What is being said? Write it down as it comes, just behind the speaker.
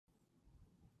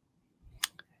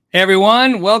Hey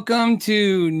everyone, welcome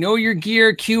to Know Your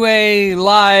Gear QA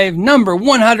Live number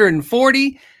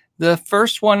 140, the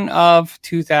first one of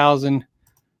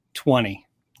 2020.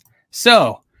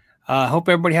 So, hope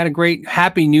everybody had a great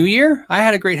Happy New Year. I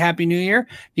had a great Happy New Year.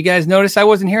 You guys noticed I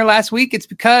wasn't here last week. It's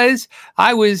because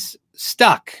I was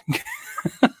stuck.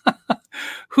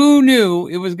 Who knew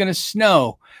it was going to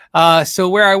snow? So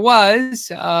where I was,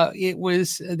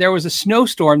 there was a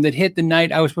snowstorm that hit the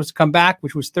night I was supposed to come back,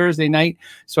 which was Thursday night,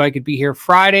 so I could be here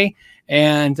Friday.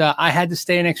 And I had to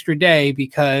stay an extra day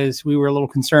because we were a little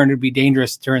concerned it'd be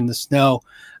dangerous during the snow.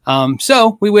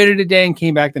 So we waited a day and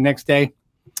came back the next day.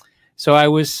 So I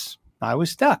was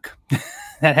stuck.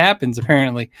 That happens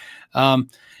apparently.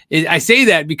 I say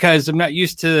that because I'm not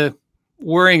used to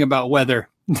worrying about weather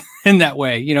in that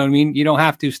way. You know what I mean? You don't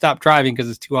have to stop driving because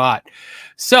it's too hot.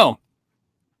 So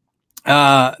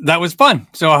that was fun.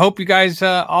 So I hope you guys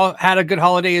all had a good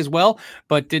holiday as well,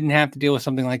 but didn't have to deal with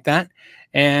something like that.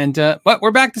 And but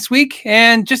we're back this week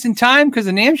and just in time because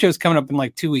the NAMM show is coming up in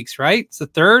like 2 weeks, right? It's the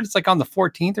 3rd. It's like on the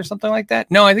 14th or something like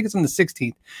that. No, I think it's on the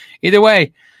 16th. Either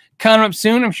way, coming up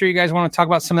soon. I'm sure you guys want to talk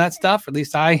about some of that stuff. At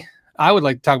least I would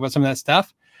like to talk about some of that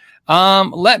stuff.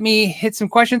 Let me hit some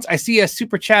questions. I see a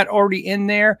super chat already in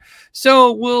there.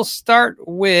 So we'll start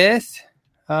with,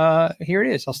 here it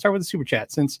is. I'll start with the super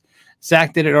chat since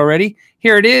Zach did it already.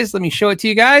 Here it is. Let me show it to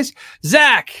you guys.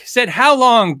 Zach said, how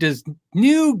long does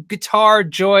new guitar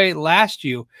joy last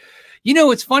you? You know,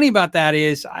 what's funny about that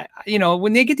is,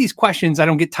 when they get these questions, I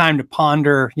don't get time to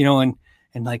ponder,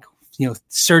 and like,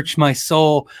 search my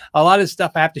soul. A lot of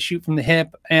stuff I have to shoot from the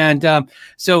hip. And,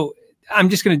 so I'm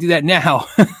just going to do that now.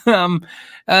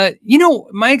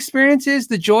 My experience is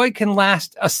the joy can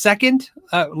last a second.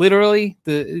 Literally,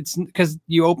 it's because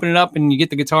you open it up and you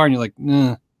get the guitar and you're like,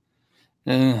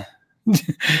 and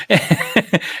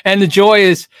the joy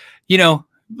is,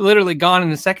 literally gone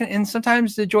in a second. And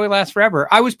sometimes the joy lasts forever.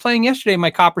 I was playing yesterday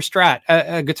my Copper Strat,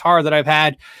 a guitar that I've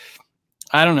had,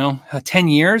 10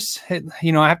 years. I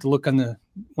have to look on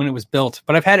when it was built,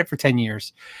 but I've had it for 10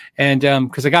 years. And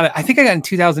because I got it in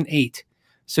 2008.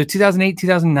 So 2008,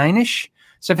 2009-ish.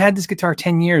 So I've had this guitar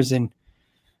 10 years and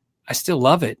I still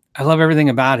love it. I love everything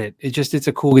about it. It's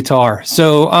a cool guitar.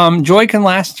 So joy can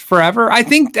last forever. I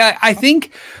think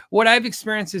what I've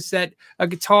experienced is that a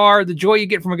guitar, the joy you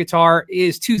get from a guitar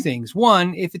is two things.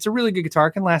 One, if it's a really good guitar,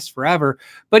 it can last forever.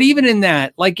 But even in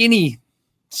that, like any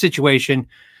situation,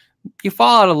 you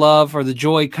fall out of love or the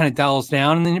joy kind of dulls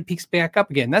down and then it peaks back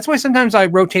up again. That's why sometimes I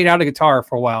rotate out a guitar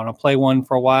for a while and I'll play one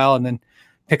for a while and then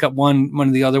pick up one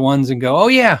of the other ones and go, oh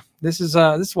yeah, this is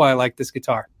why I like this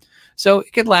guitar. So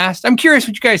it could last. I'm curious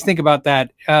what you guys think about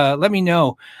that. Let me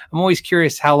know. I'm always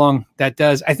curious how long that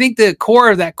does. I think the core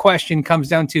of that question comes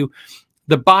down to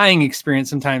the buying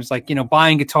experience sometimes. Like,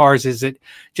 buying guitars, is it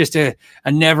just a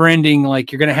never ending,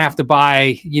 like you're going to have to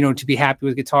buy, to be happy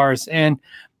with guitars? And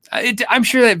I'm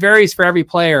sure that varies for every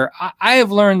player. I have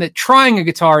learned that trying a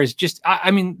guitar is just,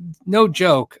 no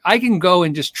joke. I can go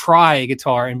and just try a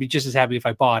guitar and be just as happy if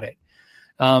I bought it.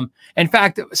 In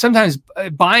fact, sometimes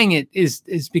buying it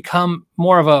is become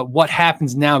more of a what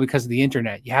happens now because of the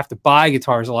internet. You have to buy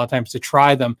guitars a lot of times to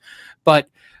try them. But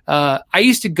I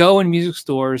used to go in music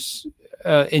stores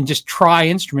and just try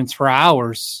instruments for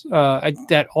hours. I did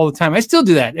that all the time. I still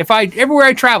do that. Everywhere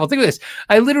I travel, think of this.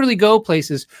 I literally go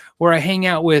places where I hang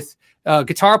out with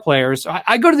guitar players.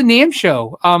 I go to the NAMM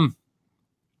show. I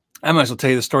might as well tell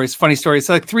you the story. It's a funny story. It's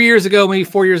like 3 years ago, maybe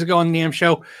 4 years ago on the NAMM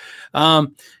show. I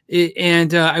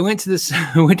went to this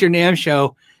winter NAMM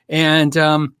show.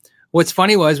 And what's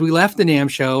funny was we left the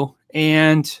NAMM show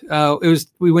and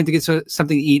we went to get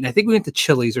something to eat. And I think we went to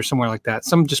Chili's or somewhere like that,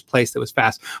 some just place that was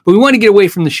fast. But we wanted to get away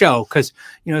from the show because,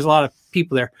 there's a lot of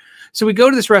people there. So we go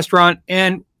to this restaurant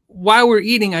and while we're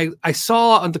eating, I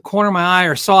saw on the corner of my eye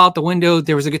or saw out the window,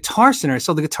 there was a Guitar Center. I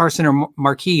saw the Guitar Center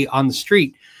marquee on the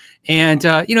street. And,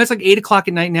 it's like 8:00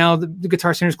 at night now. The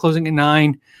Guitar Center is closing at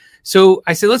 9. So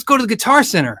I said, let's go to the Guitar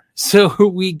Center. So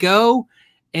we go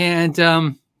and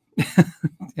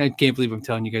I can't believe I'm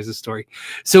telling you guys this story.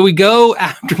 So we go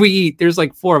after we eat. There's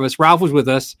like 4 of us. Ralph was with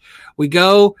us. We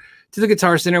go to the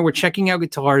Guitar Center. We're checking out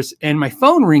guitars and my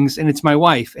phone rings and it's my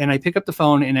wife. And I pick up the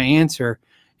phone and I answer.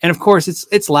 And of course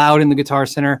it's loud in the Guitar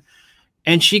Center.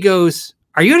 And she goes,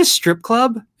 are you at a strip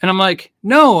club? And I'm like,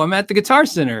 no, I'm at the Guitar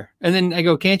Center. And then I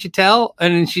go, can't you tell?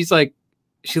 And then she's like,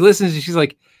 she listens and she's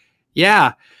like,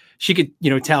 yeah, she could,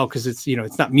 tell because it's,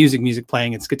 it's not music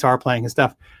playing, it's guitar playing and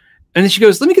stuff. And then she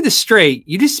goes, let me get this straight.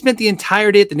 You just spent the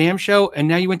entire day at the NAMM show and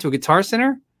now you went to a Guitar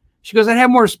Center? She goes, I'd have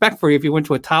more respect for you if you went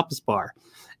to a topless bar.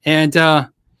 And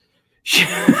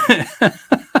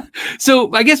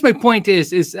So I guess my point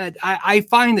is that I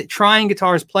find that trying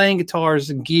guitars, playing guitars,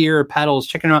 and gear, pedals,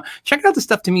 checking out the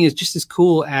stuff to me is just as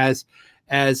cool as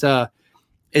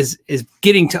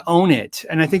getting to own it.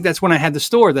 And I think that's when I had the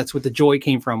store. That's what the joy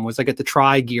came from, was I get to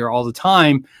try gear all the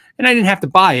time and I didn't have to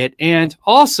buy it. And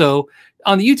also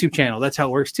on the YouTube channel, that's how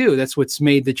it works too. That's what's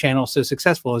made the channel so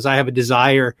successful, is I have a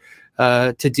desire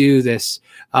to do this.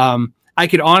 I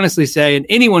could honestly say, and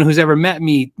anyone who's ever met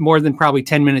me more than probably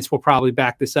 10 minutes will probably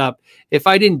back this up. If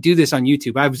I didn't do this on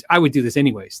YouTube, I would do this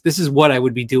anyways. This is what I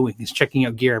would be doing, is checking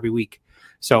out gear every week.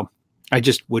 So I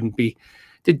just wouldn't be.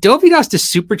 Did Dovidas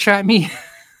just super chat me?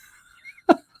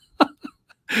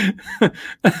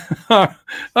 All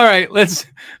right, that's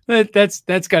got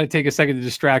to take a second to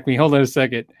distract me. Hold on a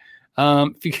second.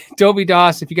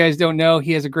 Dovidas, if you guys don't know,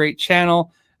 he has a great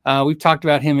channel. We've talked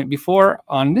about him before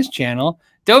on this channel.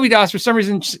 Dovidas, for some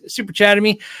reason, super chatted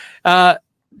me.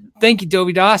 Thank you,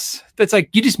 Dovidas. That's like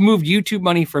you just moved YouTube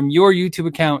money from your YouTube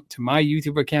account to my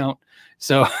YouTube account.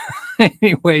 So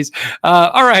anyways,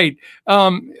 all right.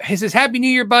 He says, Happy New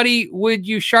Year, buddy. Would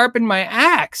you sharpen my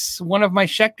axe? One of my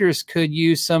Schecters could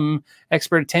use some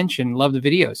expert attention. Love the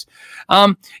videos.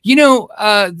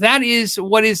 That is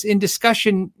what is in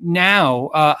discussion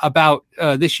now about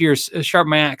this year's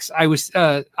Sharpen My Axe. I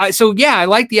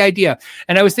like the idea.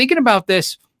 And I was thinking about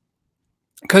this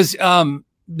because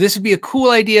this would be a cool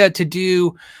idea to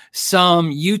do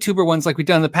some YouTuber ones like we've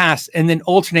done in the past, and then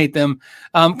alternate them.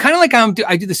 Kind of like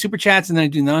I do the super chats and then I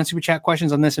do non-super chat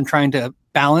questions on this and trying to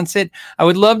balance it. I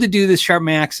would love to do this Sharpen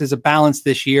My Axe as a balance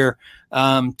this year,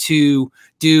 to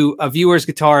do a viewer's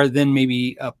guitar, then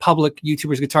maybe a public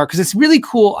YouTuber's guitar. Cause it's really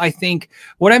cool. I think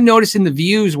what I've noticed in the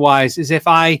views wise is if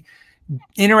I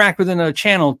interact with another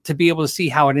channel to be able to see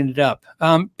how it ended up.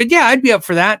 But yeah, I'd be up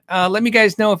for that. Let me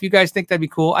guys know if you guys think that'd be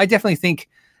cool. I definitely think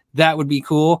that would be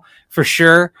cool for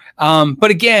sure. But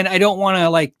again, I don't want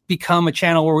to become a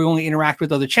channel where we only interact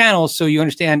with other channels. So you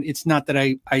understand, it's not that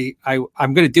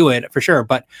I'm going to do it for sure,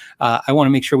 but I want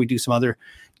to make sure we do some other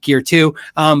gear too.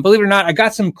 Believe it or not, I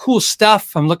got some cool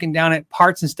stuff. I'm looking down at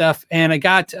parts and stuff, and I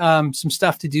got some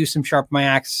stuff to do some Sharpen My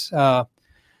Axe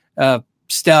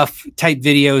stuff type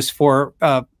videos for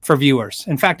viewers.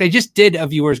 In fact, I just did a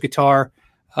viewer's guitar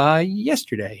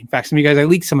yesterday. In fact, some of you guys, I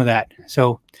leaked some of that.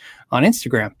 So on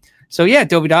Instagram. So yeah,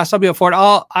 Dovidas, I'll be up for it.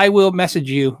 I will message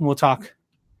you and we'll talk.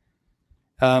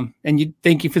 And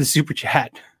thank you for the super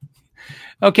chat.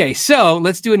 Okay, so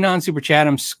let's do a non-super chat.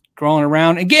 I'm scrolling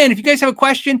around. Again, if you guys have a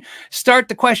question, start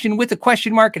the question with a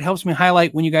question mark. It helps me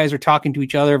highlight when you guys are talking to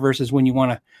each other versus when you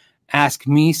want to ask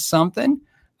me something.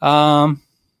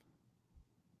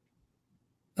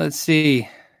 Let's see.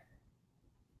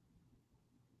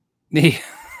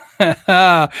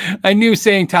 I knew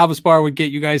saying Talbot Bar would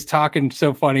get you guys talking.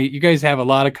 So funny. You guys have a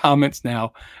lot of comments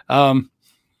now.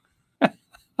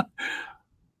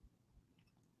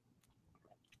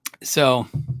 So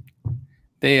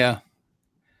they,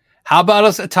 how about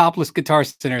us a topless guitar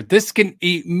center? This can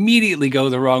immediately go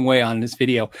the wrong way on this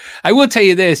video. I will tell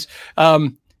you this,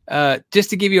 just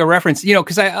to give you a reference,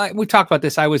 because we talked about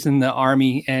this. I was in the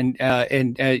Army, and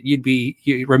you'd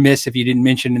be remiss if you didn't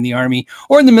mention in the Army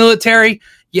or in the military,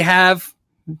 you have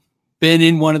been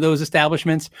in one of those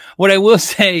establishments. What I will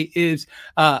say is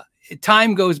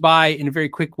time goes by in a very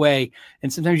quick way,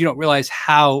 and sometimes you don't realize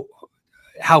how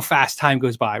fast time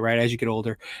goes by, right, as you get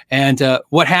older. And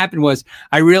what happened was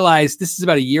I realized, this is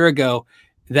about a year ago,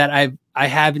 that I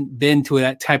haven't been to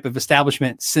that type of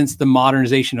establishment since the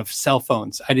modernization of cell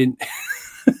phones. I didn't.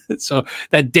 So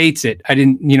that dates it. I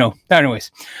didn't,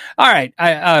 anyways. All right.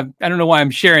 I don't know why I'm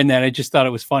sharing that. I just thought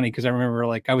it was funny because I remember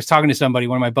I was talking to somebody,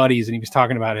 one of my buddies, and he was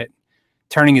talking about it,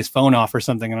 turning his phone off or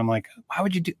something. And I'm like, why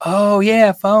would you do? Oh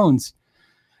yeah, phones.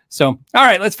 So, all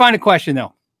right, let's find a question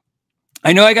though.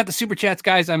 I know I got the super chats,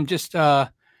 guys. I'm just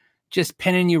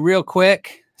pinning you real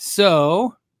quick.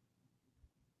 So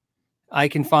I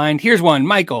can find, here's one,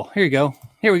 Michael. Here you go.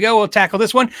 Here we go. We'll tackle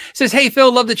this one. It says, hey,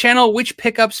 Phil, love the channel. Which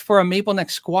pickups for a Maple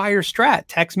Neck Squire Strat?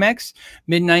 Tex-Mex,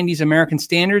 mid-90s American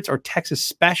Standards, or Texas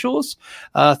Specials?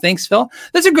 Thanks, Phil.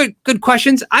 Those are good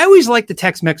questions. I always liked the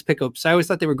Tex-Mex pickups. I always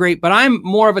thought they were great, but I'm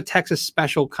more of a Texas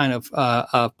Special kind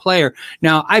of player.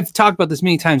 Now, I've talked about this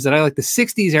many times that I like the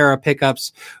 60s era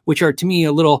pickups, which are, to me,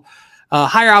 a little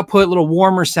higher output, a little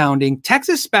warmer sounding.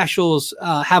 Texas Specials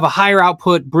have a higher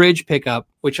output bridge pickup,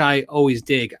 which I always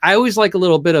dig. I always like a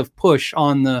little bit of push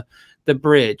on the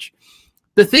bridge.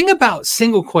 The thing about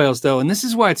single coils, though, and this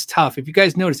is why it's tough. If you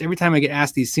guys notice, every time I get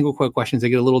asked these single coil questions, I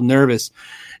get a little nervous.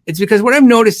 It's because what I've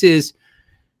noticed is,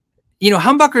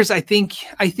 humbuckers, I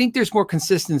think there's more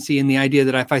consistency in the idea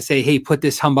that if I say, hey, put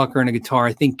this humbucker in a guitar,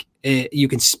 I think you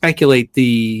can speculate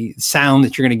the sound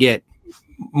that you're going to get.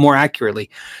 more accurately.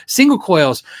 Single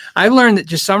coils, I've learned that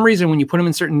just some reason when you put them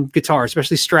in certain guitars,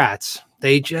 especially Strats,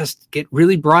 they just get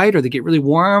really bright or they get really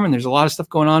warm, and there's a lot of stuff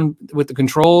going on with the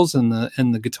controls and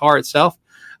the guitar itself.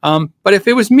 But if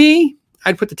it was me,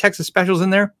 I'd put the Texas Specials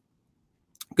in there.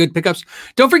 Good pickups.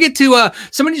 Don't forget to,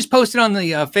 somebody just posted on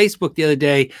the Facebook the other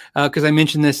day, because I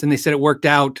mentioned this and they said it worked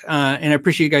out. And I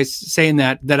appreciate you guys saying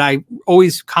that I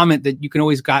always comment that you can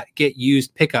always get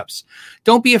used pickups.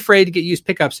 Don't be afraid to get used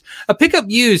pickups. A pickup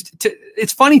used,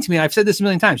 it's funny to me. I've said this a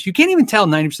million times. You can't even tell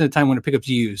 90% of the time when a pickup's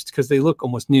used because they look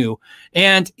almost new.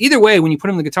 And either way, when you put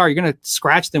them in the guitar, you're going to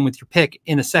scratch them with your pick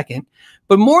in a second.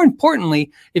 But more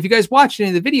importantly, if you guys watched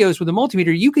any of the videos with a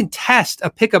multimeter, you can test a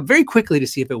pickup very quickly to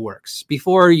see if it works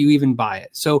before you even buy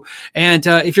it. So, and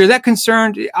if you're that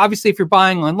concerned, obviously, if you're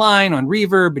buying online on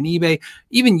Reverb and eBay,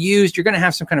 even used, you're going to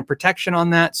have some kind of protection on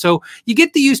that. So you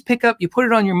get the used pickup, you put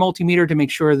it on your multimeter to make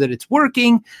sure that it's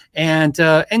working, and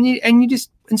you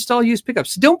just install used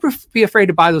pickups. So don't be afraid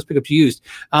to buy those pickups used.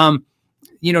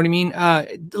 You know what I mean?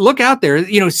 Look out there.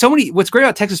 You know, what's great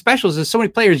about Texas Specials is so many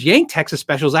players yank Texas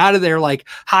Specials out of their like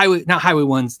not highway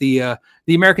ones, the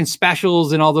American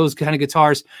Specials and all those kind of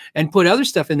guitars, and put other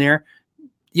stuff in there.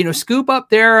 You know, scoop up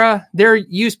their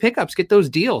used pickups, get those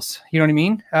deals. You know what I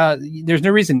mean? There's no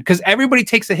reason, because everybody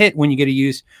takes a hit when you get a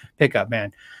used pickup,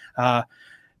 man.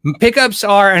 Pickups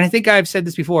are, and I think I've said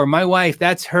this before, my wife,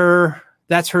 that's her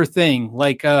thing.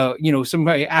 Like, you know,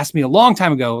 somebody asked me a long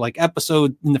time ago, like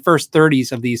episode in the first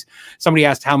 30s of these, somebody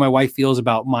asked how my wife feels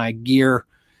about my gear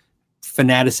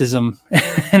fanaticism.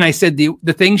 And I said,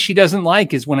 the thing she doesn't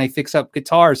like is when I fix up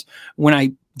guitars, when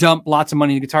I dump lots of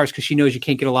money in guitars, because she knows you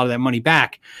can't get a lot of that money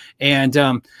back. And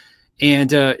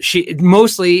she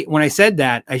mostly, when I said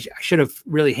that, I should have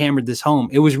really hammered this home.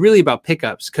 It was really about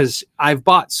pickups, because I've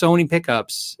bought so many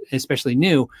pickups, especially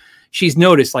new. She's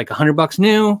noticed like $100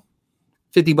 new,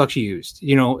 $50 used,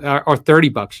 you know, or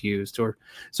 $30 used, or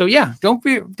so. Yeah, don't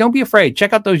be afraid.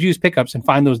 Check out those used pickups and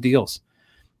find those deals.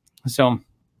 So,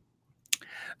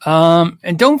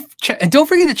 and don't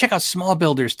forget to check out small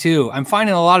builders too. I'm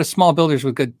finding a lot of small builders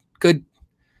with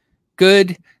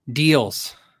good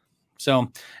deals. So,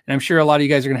 and I'm sure a lot of you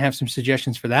guys are going to have some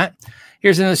suggestions for that.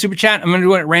 Here's another super chat. I'm going to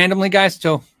do it randomly, guys.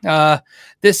 So,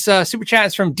 this super chat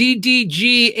is from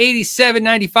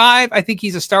DDG8795. I think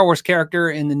he's a Star Wars character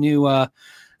in the new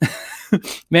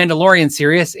Mandalorian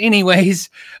series. Anyways,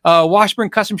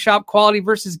 Washburn Custom Shop quality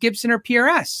versus Gibson or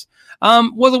PRS.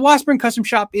 Well, the Washburn Custom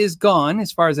Shop is gone,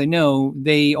 as far as I know.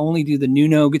 They only do the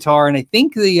Nuno guitar and I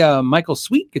think the Michael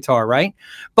Sweet guitar, right?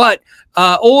 But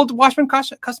old Washburn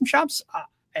Custom Shops,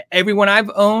 everyone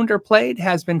I've owned or played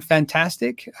has been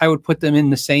fantastic. I would put them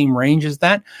in the same range as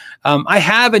that. I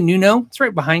have a Nuno. It's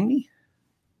right behind me,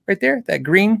 right there, that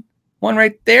green one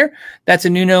right there. That's a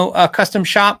Nuno Custom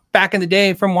Shop back in the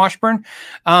day from Washburn.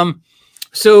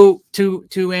 So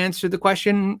to answer the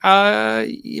question,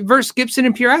 versus Gibson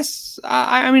and PRS,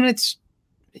 I mean, it's,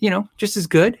 you know, just as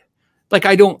good. Like,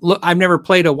 I've never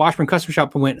played a Washburn Custom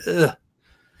Shop and went, ugh.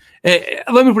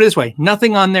 Let me put it this way.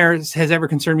 Nothing on there has ever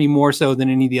concerned me more so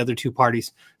than any of the other two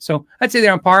parties. So I'd say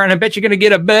they're on par, and I bet you're going to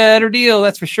get a better deal.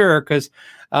 That's for sure. Because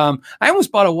I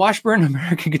almost bought a Washburn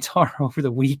American guitar over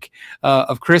the week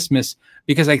of Christmas,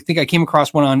 because I think I came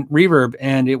across one on Reverb,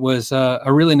 and it was a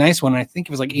really nice one. I think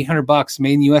it was like $800,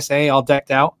 made in the USA, all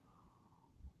decked out.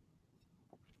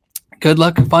 Good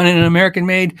luck finding an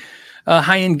American-made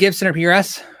high-end Gibson or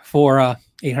PRS for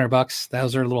 $800.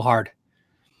 Those are a little hard.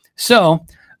 So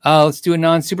let's do a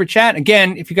non-super chat.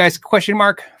 Again, if you guys question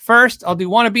mark first, I'll do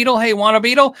Wanna Beetle. Hey, Wanna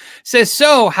Beetle says,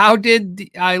 so how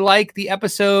did I like the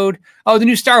episode? Oh, the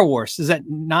new Star Wars. Is that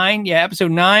 9? Yeah,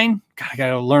 episode 9. God, I got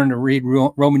to learn to read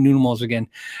Roman numerals again.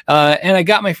 And I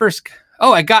got my first,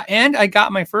 I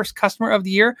got my first customer of the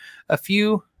year a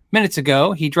few minutes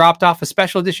ago. He dropped off a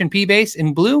special edition P bass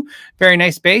in blue. Very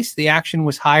nice bass. The action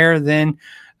was higher than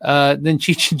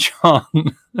Cheech and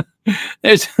Chong.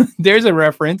 There's a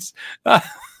reference.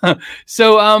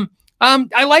 So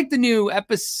I like the new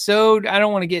episode. I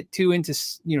don't want to get too into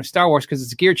Star Wars because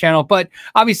it's a Gear Channel, but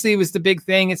obviously it was the big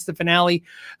thing. It's the finale.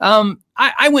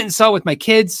 I went and saw it with my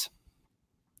kids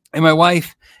and my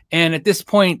wife. And at this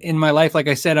point in my life, like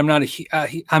I said, I'm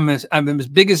as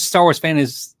big a Star Wars fan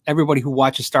as everybody who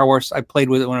watches Star Wars. I played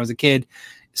with it when I was a kid.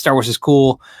 Star Wars is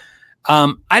cool.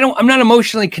 I'm not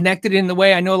emotionally connected in the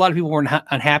way. I know a lot of people were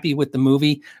unhappy with the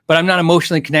movie, but I'm not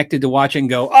emotionally connected to watch it and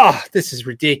go, oh, this is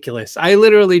ridiculous. I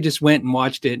literally just went and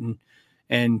watched it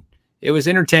and it was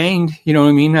entertained. You know what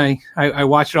I mean? I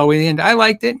watched it all the way to the end. I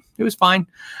liked it. It was fine.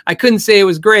 I couldn't say it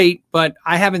was great, but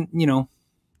I haven't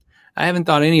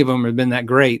thought any of them have been that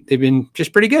great. They've been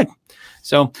just pretty good.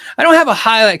 So I don't have a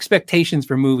high expectations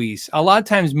for movies. A lot of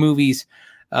times movies,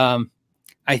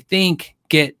 I think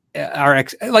get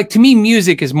like, to me,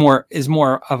 music is more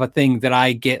of a thing that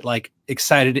I get like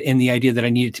excited in the idea that I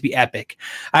need it to be epic.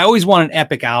 I always want an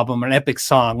epic album, an epic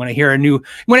song. When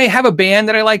I have a band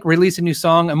that I like release a new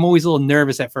song, I'm always a little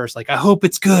nervous at first. Like, I hope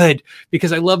it's good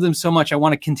because I love them so much. I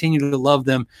want to continue to love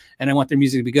them and I want their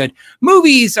music to be good.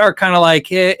 Movies are kind of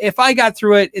like, if I got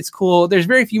through it, it's cool. There's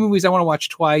very few movies I want to watch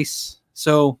twice.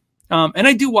 So, and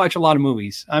I do watch a lot of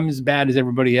movies. I'm as bad as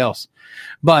everybody else,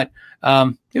 but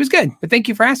it was good. But thank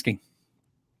you for asking.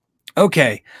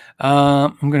 Okay.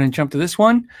 I'm going to jump to this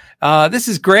one. This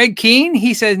is Greg Keene.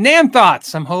 He says, NAMM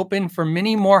thoughts. I'm hoping for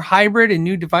many more hybrid and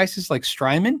new devices like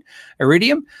Strymon,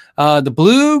 Iridium, the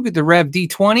Blue, the Rev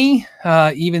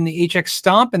D20, even the HX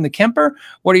Stomp and the Kemper.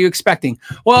 What are you expecting?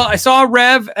 Well, I saw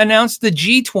Rev announce the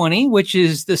G20, which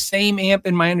is the same amp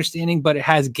in my understanding, but it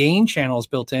has gain channels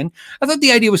built in. I thought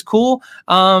the idea was cool.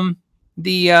 I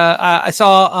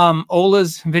saw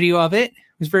Ola's video of it.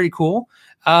 It was very cool.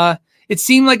 It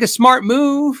seemed like a smart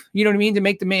move, you know what I mean, to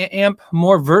make the amp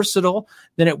more versatile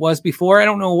than it was before. I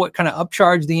don't know what kind of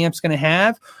upcharge the amp's going to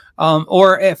have,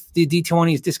 or if the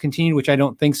D20 is discontinued, which I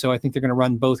don't think so. I think they're going to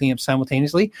run both amps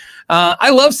simultaneously. I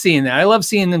love seeing that. I love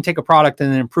seeing them take a product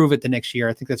and then improve it the next year.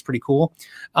 I think that's pretty cool.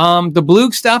 The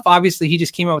Blue stuff, obviously, he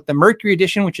just came out with the Mercury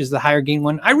Edition, which is the higher gain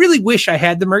one. I really wish I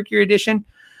had the Mercury Edition.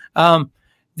 I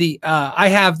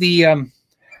have the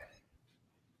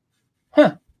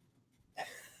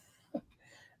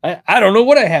I don't know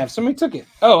what I have. Somebody took it.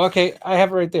 Oh, okay. I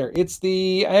have it right there.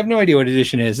 I have no idea what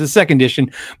edition it is. The second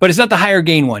edition, but it's not the higher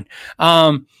gain one.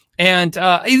 And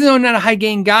even though I'm not a high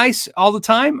gain guy all the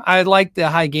time, I like the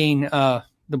high gain, the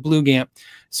Blue amp.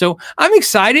 So I'm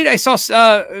excited. I saw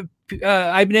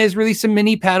Ibanez release some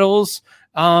mini pedals.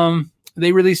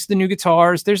 They released the new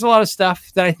guitars. There's a lot of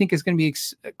stuff that I think is going to be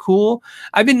cool.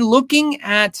 I've been looking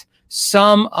at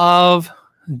some of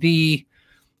the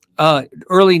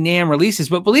early NAMM releases,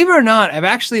 but believe it or not,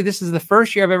 this is the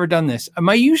first year I've ever done this.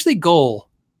 My usually goal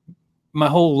my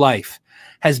whole life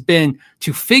has been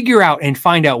to figure out and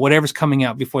find out whatever's coming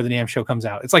out before the NAMM show comes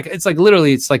out. It's like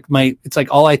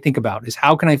all I think about is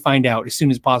how can I find out as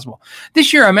soon as possible.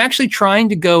 This year, I'm actually trying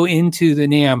to go into the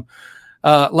NAMM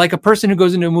like a person who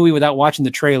goes into a movie without watching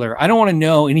the trailer. I don't want to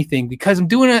know anything because I'm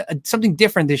doing something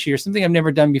different this year, something I've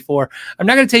never done before. I'm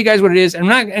not going to tell you guys what it is. I'm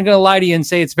not going to lie to you and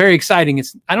say it's very exciting.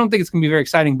 I don't think it's going to be very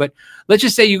exciting, but let's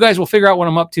just say you guys will figure out what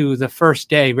I'm up to the first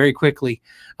day very quickly.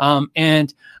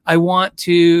 And I want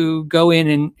to go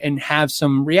in and have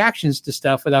some reactions to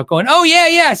stuff without going, oh,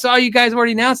 yeah, I saw you guys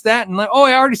already announced that. And like, oh,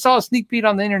 I already saw a sneak peek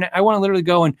on the internet. I want to literally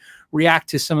go and react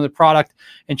to some of the product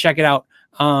and check it out.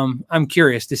 I'm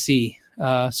curious to see.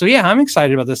 So yeah, I'm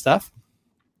excited about this stuff.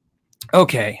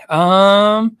 Okay.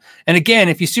 And again,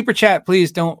 if you super chat,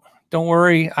 please don't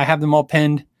worry. I have them all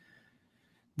pinned.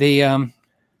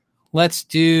 Let's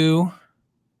do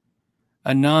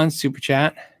a non-super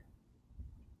chat.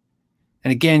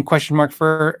 And again, question mark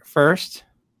first.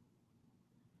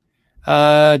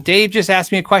 Dave just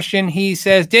asked me a question. He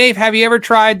says, Dave, have you ever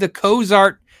tried the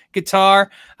Cozart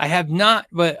guitar? I have not,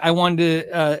 but I wanted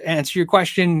to answer your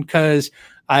question because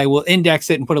I will index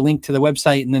it and put a link to the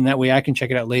website, and then that way I can check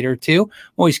it out later too.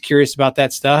 I'm always curious about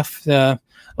that stuff.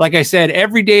 Like I said,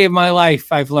 every day of my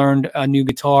life, I've learned a new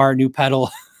guitar, new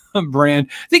pedal brand.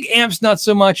 I think amps not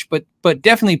so much, but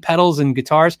definitely pedals and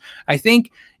guitars. I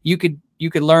think you could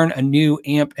learn a new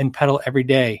amp and pedal every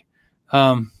day.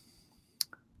 Okay,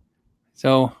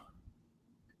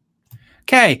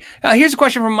 here's a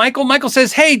question from Michael. Michael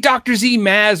says, hey, Dr. Z,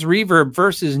 Maz, reverb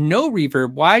versus no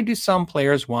reverb. Why do some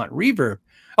players want reverb?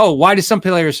 Oh, why do some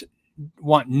players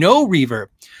want no reverb?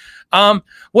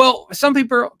 Well, some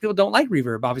people don't like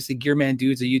reverb. Obviously, Gearman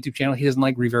Dude's a YouTube channel. He doesn't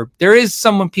like reverb. There is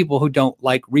people who don't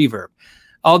like reverb.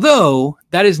 Although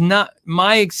that is not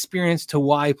my experience to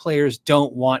why players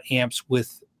don't want amps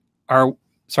let's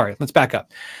back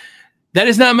up. That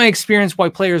is not my experience why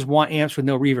players want amps with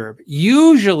no reverb.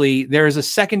 Usually there is a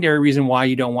secondary reason why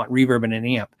you don't want reverb in an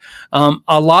amp.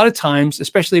 A lot of times,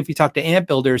 especially if you talk to amp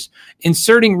builders,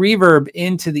 inserting reverb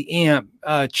into the amp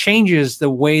changes the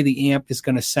way the amp is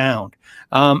going to sound.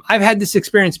 I've had this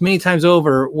experience many times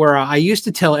over where I used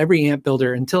to tell every amp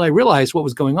builder until I realized what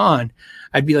was going on.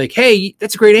 I'd be like, hey,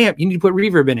 that's a great amp. You need to put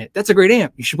reverb in it. That's a great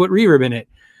amp. You should put reverb in it.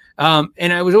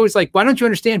 And I was always like, why don't you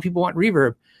understand people want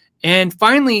reverb? And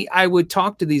finally, I would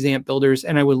talk to these amp builders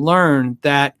and I would learn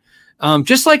that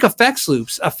just like effects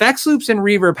loops and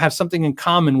reverb have something in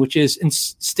common, which is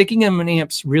sticking them in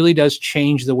amps really does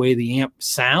change the way the amp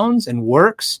sounds and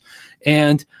works.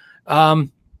 And I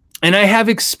have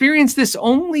experienced this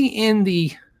only in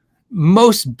the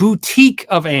most boutique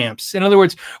of amps. In other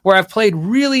words, where I've played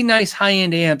really nice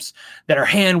high-end amps that are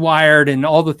hand-wired and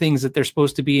all the things that they're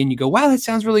supposed to be, and you go, wow, that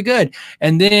sounds really good.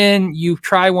 And then you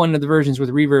try one of the versions with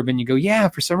reverb and you go, yeah,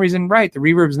 for some reason, right, the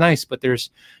reverb's nice, but there's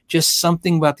just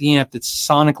something about the amp that's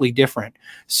sonically different.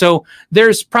 So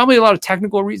there's probably a lot of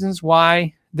technical reasons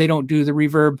why they don't do the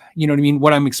reverb, you know what I mean,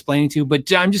 what I'm explaining to you,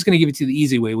 but I'm just going to give it to you the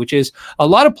easy way, which is a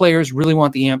lot of players really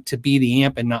want the amp to be the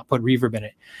amp and not put reverb in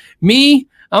it. Me,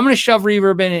 I'm going to shove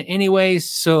reverb in it anyways.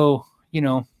 So, you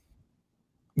know,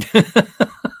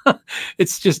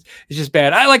 it's just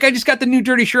bad. I just got the new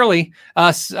Dirty Shirley.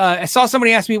 I saw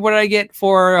somebody ask me, what did I get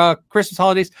for Christmas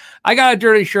holidays? I got a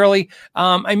Dirty Shirley.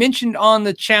 I mentioned on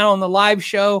the channel, on the live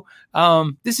show,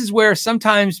 this is where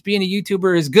sometimes being a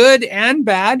YouTuber is good and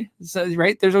bad. So,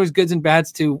 right? There's always goods and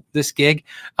bads to this gig.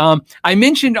 I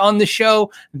mentioned on the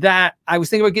show that I was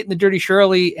thinking about getting the Dirty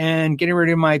Shirley and getting rid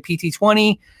of my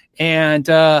PT20. And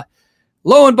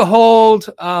lo and behold,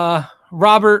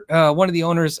 Robert, one of the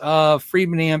owners of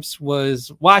Friedman Amps, was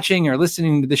watching or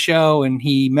listening to the show, and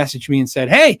he messaged me and said,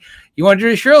 "Hey, you want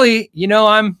Dirty Shirley? You know,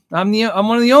 I'm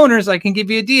one of the owners. I can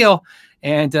give you a deal."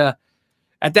 And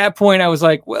at that point, I was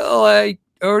like, "Well, I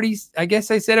guess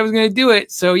I said I was going to do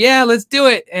it. So yeah, let's do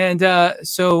it." And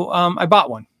so I bought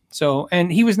one. So, and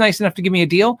he was nice enough to give me a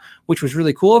deal, which was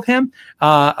really cool of him.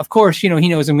 Of course, you know, he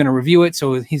knows I'm going to review it,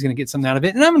 so he's going to get something out of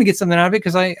it, and I'm going to get something out of it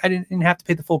because I didn't have to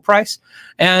pay the full price.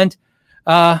 And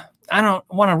I don't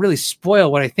want to really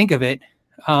spoil what I think of it.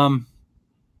 So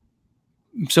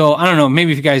I don't know.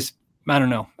 Maybe if you guys, I don't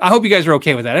know. I hope you guys are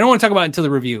okay with that. I don't want to talk about it until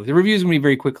the review. The review is going to be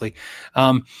very quickly.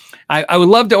 I would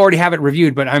love to already have it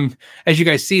reviewed, but as you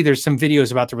guys see, there's some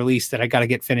videos about the release that I got to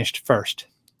get finished first.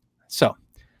 So,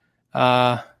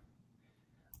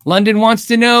 London Rocker wants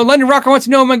to know,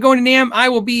 am I going to NAMM? I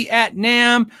will be at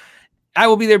NAMM. I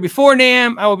will be there before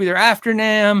NAMM. I will be there after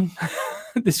NAMM.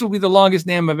 This will be the longest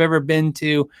NAMM I've ever been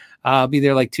to. I'll be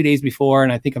there like 2 days before,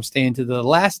 and I think I'm staying to the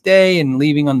last day and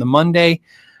leaving on the Monday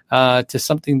to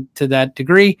something to that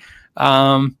degree.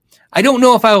 I don't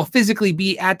know if I will physically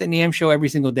be at the NAMM show every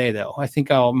single day, though. I think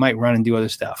I might run and do other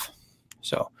stuff.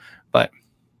 So, but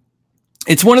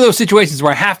it's one of those situations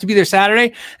where I have to be there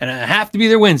Saturday and I have to be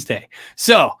there Wednesday.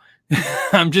 So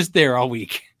I'm just there all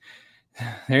week.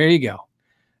 There you go.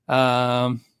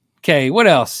 Okay, what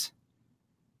else?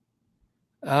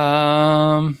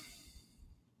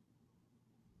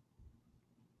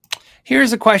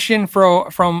 Here's a question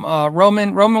from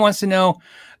Roman. Roman wants to know,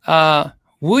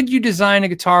 would you design a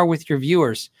guitar with your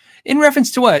viewers? In reference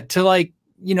to what? To like,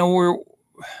 you know,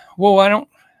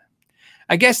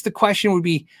 I guess the question would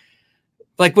be,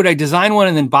 like, would I design one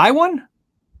and then buy one?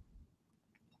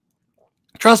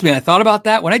 Trust me, I thought about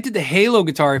that. When I did the Halo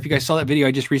guitar, if you guys saw that video,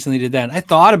 I just recently did that. I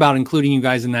thought about including you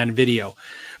guys in that video,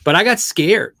 but I got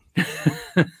scared. You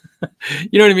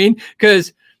know what I mean?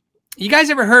 Because you guys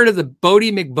ever heard of the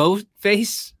Bodie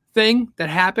McBoatface thing that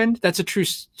happened? That's a true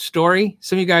story.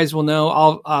 Some of you guys will know.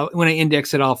 I'll when I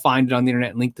index it, I'll find it on the internet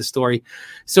and link the story.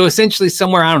 So essentially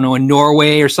somewhere, I don't know, in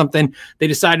Norway or something, they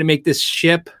decided to make this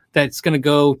ship that's going to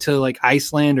go to like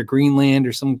Iceland or Greenland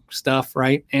or some stuff,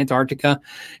 right? Antarctica.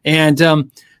 And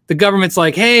the government's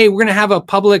like, hey, we're going to have a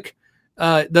public,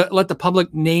 let the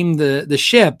public name the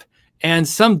ship. And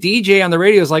some DJ on the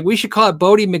radio is like, we should call it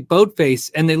Bodie McBoatface.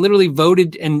 And they literally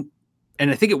voted and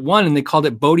I think it won, and they called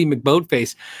it Bodie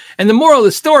McBoatface. And the moral of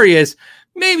the story is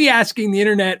maybe asking the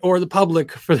internet or the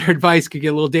public for their advice could get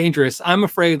a little dangerous. I'm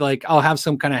afraid like I'll have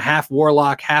some kind of half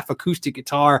Warlock, half acoustic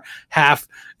guitar, half...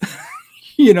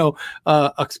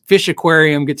 a fish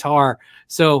aquarium guitar.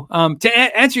 So to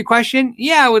answer your question,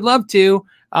 yeah, I would love to.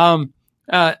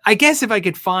 I guess if I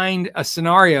could find a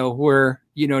scenario where,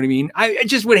 you know what I mean? I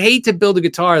just would hate to build a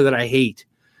guitar that I hate.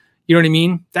 You know what I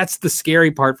mean? That's the scary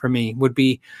part for me, would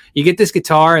be you get this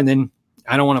guitar and then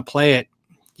I don't want to play it.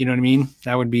 You know what I mean?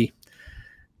 That would be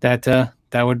that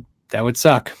would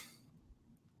suck.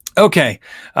 Okay.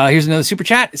 Here's another super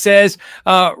chat. It says,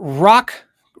 Rockas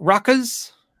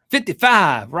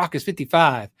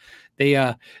 55.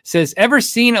 They says, ever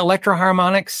seen Electro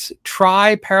Harmonix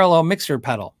tri-parallel mixer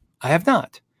pedal? I have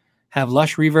not. Have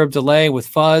lush reverb delay with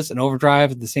fuzz and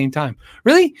overdrive at the same time.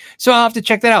 Really? So I'll have to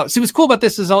check that out. See, what's cool about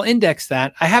this is I'll index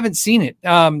that. I haven't seen it.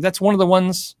 That's one of the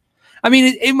ones. I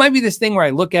mean, it might be this thing where I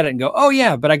look at it and go, oh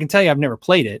yeah, but I can tell you I've never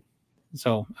played it.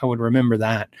 So I would remember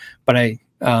that. But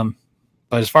but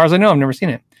as far as I know, I've never seen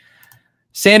it.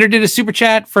 Sander did a super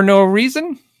chat for no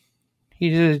reason.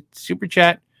 He did a super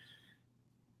chat.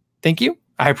 Thank you.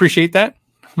 I appreciate that.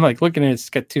 I'm like looking at it. It's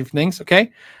got two things.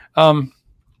 Okay.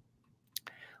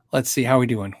 Let's see. How are we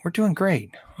doing? We're doing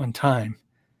great on time.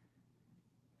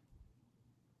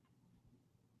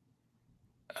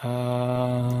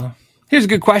 Here's a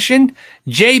good question.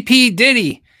 JP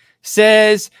Diddy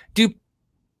says, do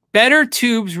better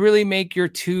tubes really make your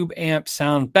tube amp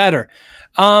sound better?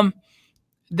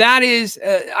 That is,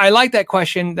 I like that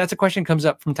question. That's a question that comes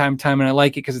up from time to time, and I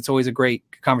like it because it's always a great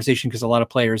conversation because a lot of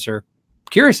players are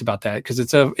curious about that because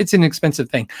it's an expensive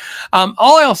thing. All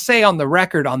I'll say on the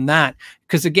record on that,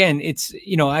 because again, it's,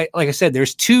 like I said,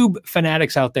 there's tube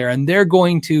fanatics out there, and they're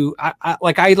going to, I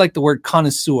like the word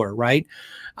connoisseur, right?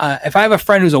 If I have a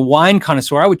friend who's a wine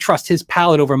connoisseur, I would trust his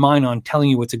palate over mine on telling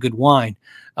you what's a good wine.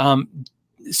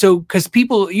 So, because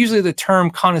people, usually the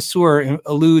term connoisseur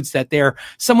alludes that they're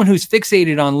someone who's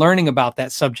fixated on learning about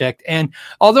that subject. And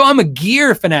although I'm a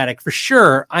gear fanatic for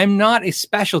sure, I'm not a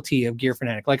specialty of gear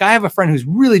fanatic. Like I have a friend who's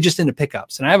really just into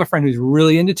pickups, and I have a friend who's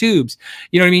really into tubes.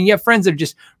 You know what I mean? You have friends that are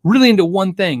just really into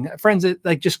one thing, friends that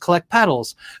like just collect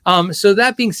pedals. So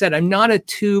that being said, I'm not a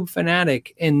tube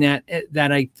fanatic in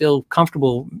that I feel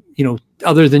comfortable,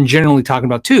 other than generally talking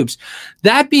about tubes.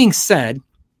 That being said,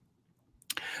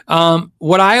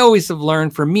 what I always have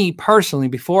learned for me personally,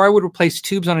 before I would replace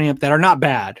tubes on an amp that are not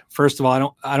bad. First of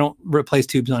all, I don't replace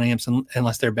tubes on amps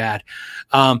unless they're bad.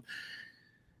 For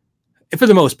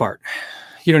the most part,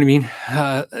 you know what I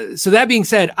mean? So that being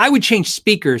said, I would change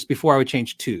speakers before I would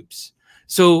change tubes.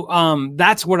 So,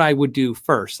 that's what I would do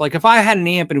first. Like if I had an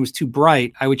amp and it was too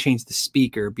bright, I would change the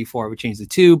speaker before I would change the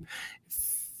tube.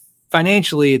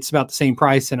 Financially, it's about the same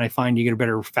price, and I find you get a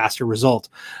better, faster result,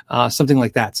 something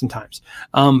like that sometimes.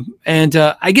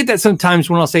 I get that sometimes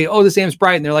when I'll say, "Oh, this amp's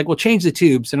bright," and they're like, "Well, change the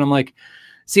tubes," and I'm like,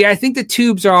 "See, I think the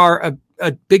tubes are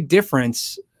a big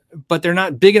difference, but they're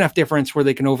not big enough difference where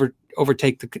they can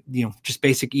overtake the just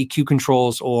basic EQ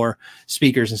controls or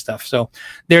speakers and stuff. So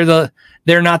they're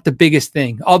not the biggest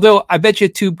thing. Although I bet you a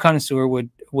tube connoisseur would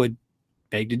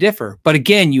beg to differ. But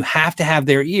again, you have to have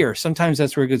their ear. Sometimes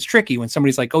that's where it gets tricky when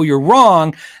somebody's like, "Oh, you're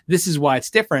wrong. This is why it's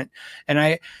different." And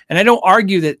I don't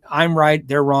argue that I'm right,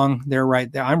 they're wrong, they're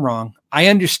right, I'm wrong. I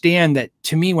understand that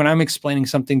to me, when I'm explaining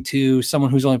something to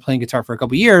someone who's only playing guitar for a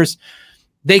couple of years,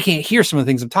 they can't hear some of the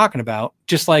things I'm talking about.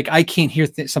 Just like I can't hear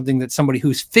something that somebody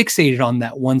who's fixated on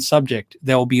that one subject,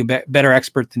 they'll be a better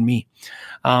expert than me.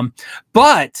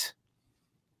 But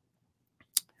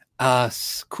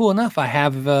cool enough, I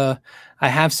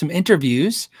have some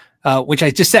interviews, which I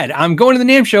just said, I'm going to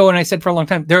the NAMM show. And I said for a long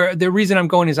time, the reason I'm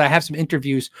going is I have some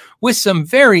interviews with some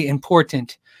very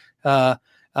important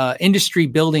industry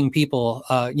building people,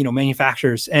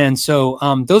 manufacturers. And so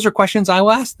those are questions I will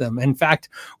ask them. In fact,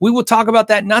 we will talk about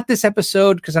that, not this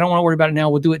episode, because I don't want to worry about it now.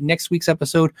 We'll do it next week's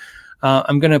episode.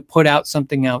 I'm going to put out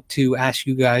something out to ask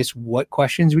you guys, what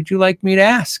questions would you like me to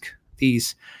ask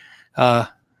these,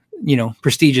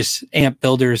 prestigious amp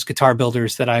builders, guitar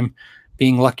builders that I'm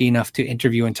being lucky enough to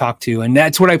interview and talk to. And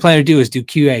that's what I plan to do, is do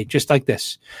QA just like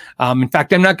this. In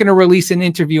fact, I'm not going to release an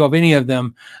interview of any of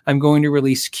them. I'm going to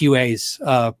release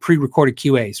QAs, pre-recorded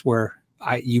QAs, where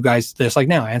you guys, just like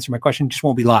now, answer my question, just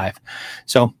won't be live.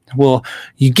 So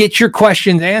you get your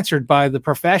questions answered by the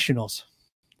professionals.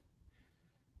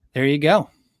 There you go.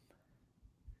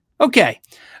 Okay.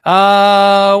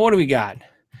 What do we got?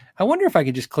 I wonder if I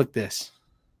could just click this.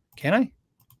 Can I?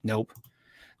 Nope.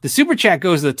 The super chat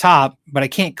goes to the top, but I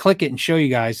can't click it and show you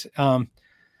guys.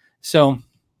 So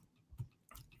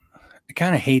I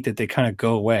kind of hate that they kind of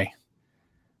go away.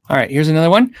 All right, here's another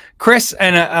one. Chris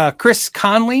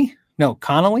Connolly.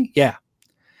 Yeah.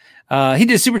 He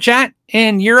did a super chat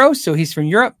in euros, so he's from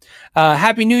Europe.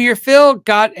 Happy New Year, Phil.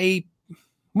 Got a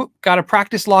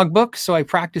practice log book, so I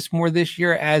practice more this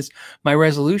year as my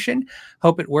resolution.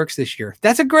 Hope it works this year.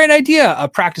 That's a great idea, a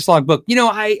practice log book.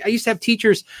 I used to have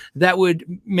teachers that would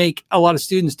make a lot of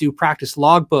students do practice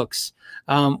log books,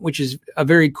 which is a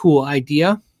very cool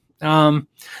idea.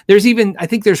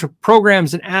 There's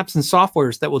programs and apps and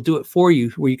softwares that will do it for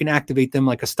you, where you can activate them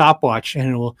like a stopwatch, and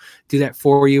it will do that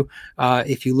for you.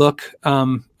 If you look,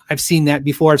 I've seen that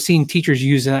before. I've seen teachers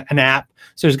use an app.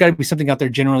 So there's got to be something out there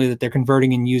generally that they're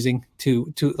converting and using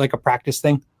to like a practice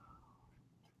thing.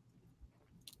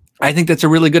 I think that's a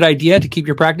really good idea to keep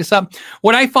your practice up.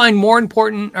 What I find more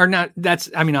important, or not,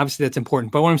 obviously that's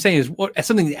important, but what I'm saying is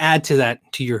something to add to that,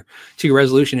 to your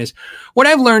resolution, is what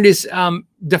I've learned is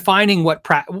defining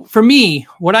for me,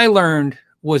 what I learned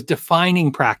was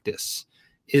defining practice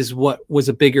is what was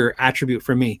a bigger attribute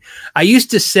for me. I used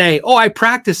to say, I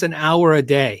practice an hour a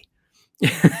day.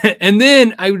 And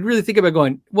then I would really think about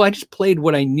going, well, I just played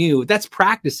what I knew. That's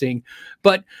practicing.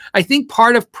 But I think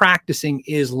part of practicing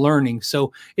is learning.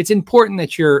 So it's important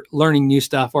that you're learning new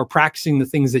stuff or practicing the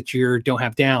things that you don't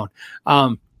have down.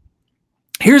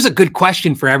 Here's a good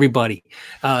question for everybody.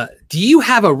 Do you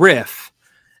have a riff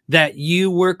that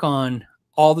you work on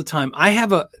all the time. I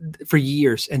have for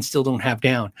years and still don't have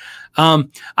down. I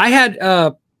had,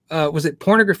 was it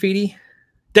Porn or Graffiti?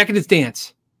 Decadence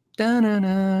Dance. Yeah,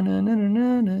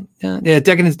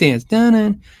 Decadence Dance.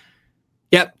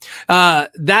 Yep.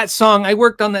 That song, I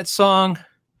worked on that song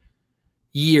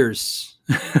years.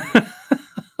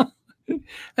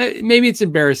 Maybe it's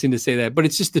embarrassing to say that, but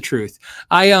it's just the truth.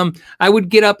 I would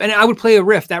get up and I would play that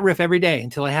riff every day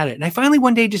until I had it. And I finally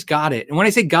one day just got it. And when I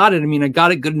say got it, I mean, I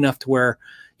got it good enough to where,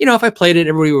 if I played it,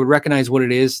 everybody would recognize what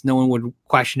it is. No one would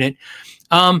question it.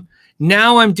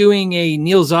 Now I'm doing a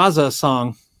Neil Zaza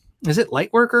song. Is it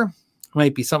Lightworker?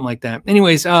 Might be something like that.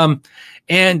 Anyways,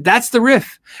 and that's the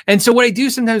riff. And so what I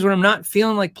do sometimes when I'm not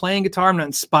feeling like playing guitar, I'm not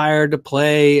inspired to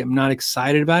play, I'm not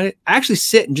excited about it, I actually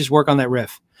sit and just work on that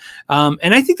riff.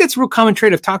 And I think that's a real common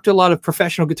trait. I've talked to a lot of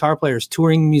professional guitar players,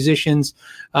 touring musicians,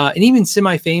 and even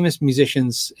semi-famous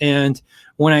musicians. And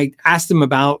when I ask them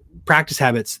about practice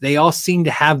habits, they all seem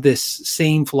to have this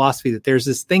same philosophy that there's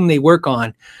this thing they work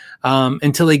on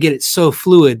until they get it so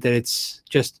fluid that it's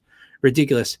just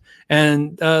ridiculous.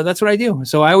 And that's what I do.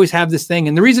 So I always have this thing.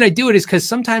 And the reason I do it is because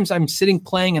sometimes I'm sitting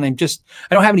playing and I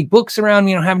don't have any books around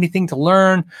me. I don't have anything to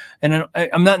learn. And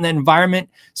I'm not in that environment.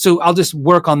 So I'll just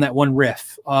work on that one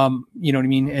riff, you know what I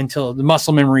mean? Until the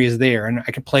muscle memory is there and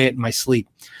I can play it in my sleep.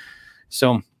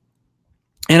 So,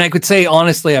 and I could say,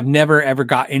 honestly, I've never, ever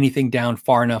got anything down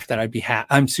far enough that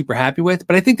I'm super happy with.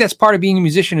 But I think that's part of being a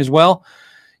musician as well.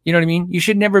 You know what I mean? You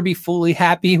should never be fully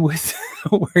happy with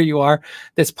where you are.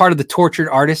 That's part of the tortured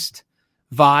artist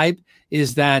vibe,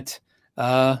 is that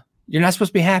you're not supposed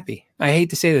to be happy. I hate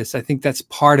to say this. I think that's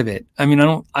part of it. I mean,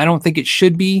 I don't think it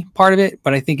should be part of it,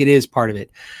 but I think it is part of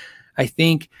it. I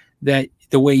think that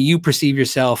the way you perceive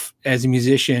yourself as a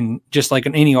musician, just like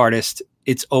any artist,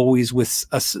 it's always with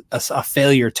a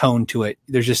failure tone to it.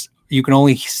 You can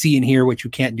only see and hear what you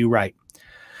can't do right.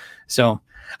 So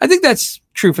I think that's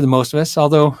true for the most of us,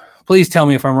 although please tell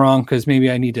me if I'm wrong, because maybe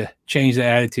I need to change the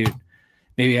attitude.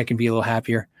 Maybe I can be a little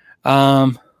happier.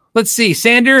 Let's see.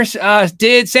 Sanders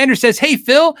says, "Hey,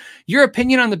 Phil, your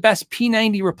opinion on the best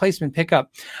P90 replacement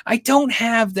pickup." I don't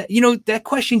have that. That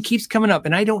question keeps coming up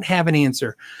and I don't have an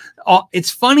answer.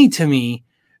 It's funny to me.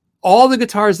 All the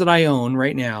guitars that I own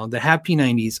right now that have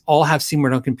P90s all have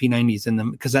Seymour Duncan P90s in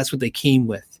them because that's what they came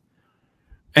with.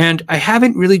 And I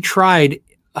haven't really tried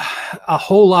a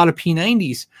whole lot of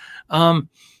P90s.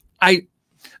 I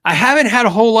haven't had a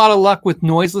whole lot of luck with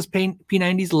noiseless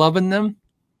P90s, loving them.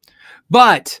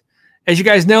 But as you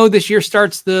guys know, this year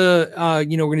starts we're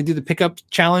going to do the pickup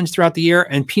challenge throughout the year,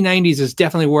 and P90s is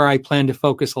definitely where I plan to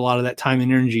focus a lot of that time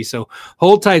and energy. So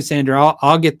hold tight, Sandra.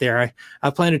 I'll get there. I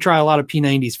plan to try a lot of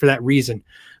P90s for that reason.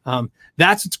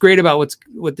 That's what's great about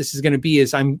what this is going to be,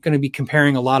 is I'm going to be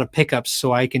comparing a lot of pickups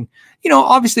so I can,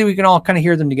 obviously we can all kind of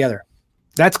hear them together.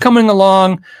 That's coming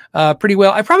along pretty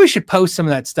well. I probably should post some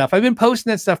of that stuff. I've been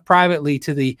posting that stuff privately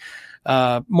to the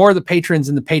more of the patrons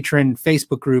in the patron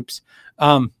Facebook groups.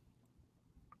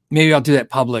 Maybe I'll do that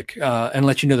public and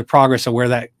let you know the progress of where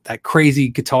that crazy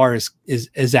guitar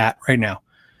is at right now.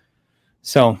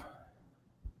 So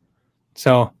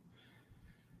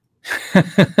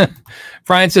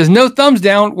Brian says, "No thumbs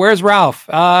down. Where's Ralph?"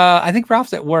 I think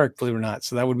Ralph's at work, believe it or not.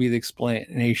 So that would be the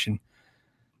explanation.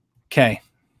 Okay.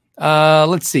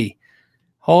 Let's see.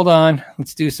 Hold on.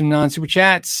 Let's do some non-super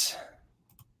chats.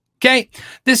 Okay.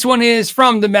 This one is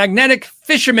from the Magnetic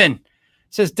Fisherman.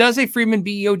 It says, "Does a Friedman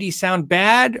BEOD sound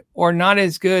bad or not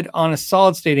as good on a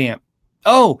solid state amp?"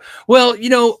 Oh, well,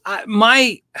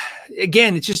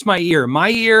 again, it's just my ear. My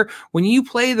ear, when you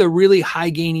play the really high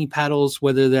gainy pedals,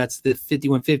 whether that's the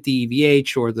 5150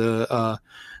 EVH or the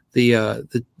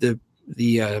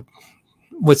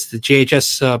what's the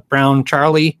JHS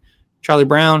Charlie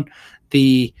Brown,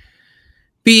 the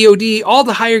BOD, all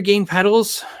the higher gain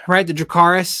pedals, right? The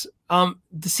Dracaris.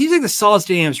 It seems like the solid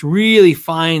state amps really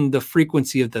find the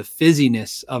frequency of the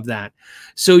fizziness of that.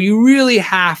 So you really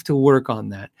have to work on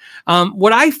that.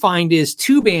 What I find is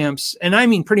tube amps, and I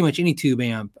mean pretty much any tube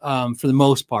amp for the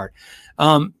most part,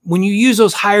 when you use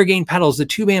those higher gain pedals, the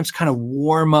tube amps kind of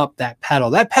warm up that pedal.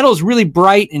 That pedal is really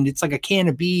bright and it's like a can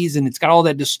of bees and it's got all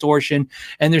that distortion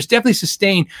and there's definitely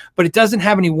sustain, but it doesn't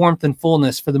have any warmth and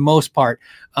fullness for the most part.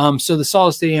 So the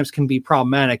solid state amps can be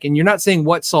problematic, and you're not saying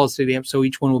what solid state amp, so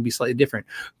each one will be slightly different.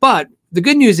 But the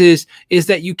good news is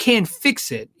that you can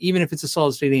fix it even if it's a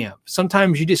solid state amp.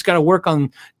 Sometimes you just got to work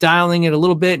on dialing it a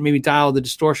little bit, maybe dial the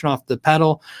distortion off the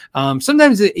pedal.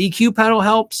 Sometimes the EQ pedal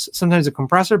helps. Sometimes the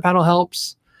compressor pedal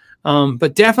helps.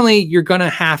 But definitely you're going to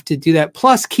have to do that.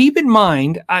 Plus, keep in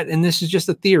mind, and this is just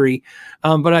a theory,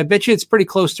 but I bet you it's pretty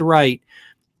close to right.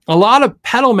 a lot of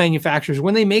pedal manufacturers,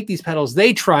 when they make these pedals,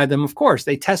 they try them. Of course,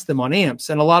 they test them on amps,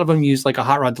 and a lot of them use like a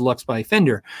Hot Rod Deluxe by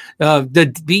Fender.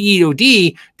 The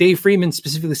BEOD, Dave Freeman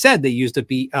specifically said they used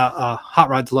a Hot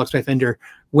Rod Deluxe by Fender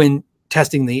when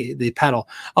testing the pedal.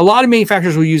 A lot of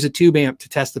manufacturers will use a tube amp to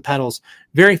test the pedals.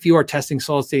 Very few are testing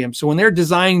solid state amps. So when they're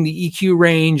designing the EQ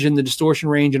range and the distortion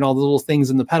range and all the little things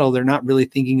in the pedal, they're not really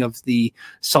thinking of the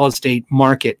solid state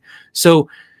market. So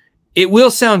it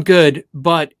will sound good,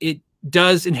 but it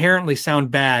does inherently sound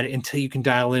bad until you can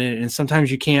dial it in. And sometimes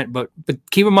you can't, but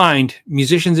keep in mind,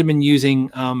 musicians have been using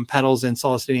pedals and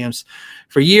solid state amps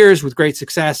for years with great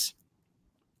success.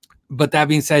 But that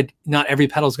being said, not every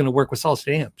pedal is going to work with solid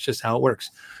state amp. It's just how it works.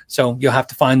 So you'll have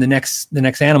to find the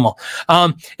next animal.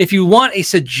 If you want a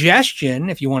suggestion,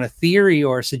 if you want a theory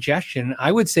or a suggestion,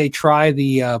 I would say try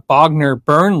the Bogner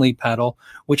Burnley pedal,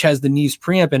 which has the Neves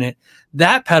preamp in it.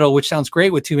 That pedal, which sounds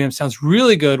great with tube amps, sounds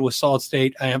really good with solid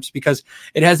state amps because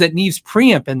it has that Neves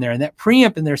preamp in there, and that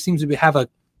preamp in there seems to have a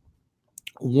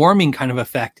warming kind of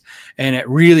effect, and it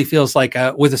really feels like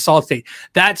with a solid state.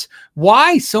 That's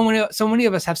why so many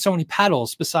of us have so many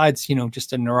pedals, besides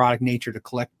just a neurotic nature to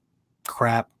collect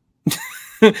crap.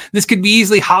 This could be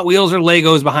easily Hot Wheels or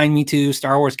Legos behind me too,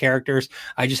 Star Wars characters.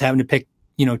 I just happen to pick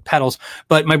pedals.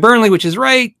 But my Burnley, which is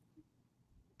right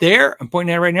there, I'm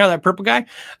pointing at it right now, that purple guy,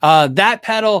 that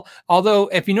pedal, although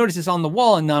if you notice it's on the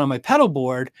wall and not on my pedal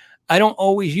board, I don't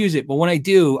always use it, but when I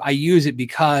do, I use it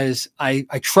because I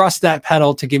trust that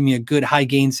pedal to give me a good high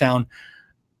gain sound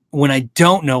when I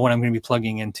don't know what I'm going to be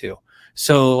plugging into.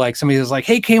 So like somebody was like,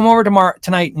 "Hey, came over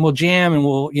tonight and we'll jam and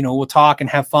we'll talk and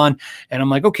have fun." And I'm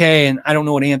like, "Okay." And I don't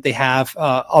know what amp they have.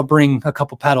 I'll bring a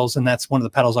couple pedals, and that's one of the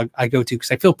pedals I go to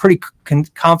because I feel pretty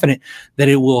confident that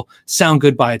it will sound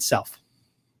good by itself.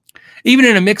 Even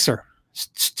in a mixer,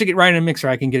 stick it right in a mixer,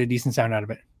 I can get a decent sound out of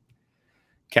it.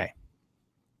 Okay.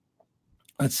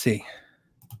 Let's see.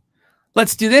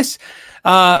 Let's do this.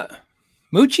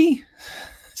 Moochie?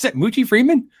 Is that Moochie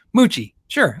Freeman? Moochie.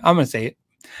 Sure, I'm going to say it.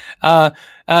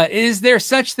 Is there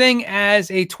such thing as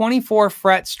a 24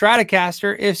 fret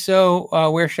Stratocaster? If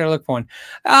so, where should I look for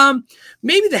one?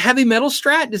 Maybe the Heavy Metal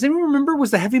Strat. Does anyone remember,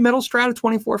 was the Heavy Metal Strat a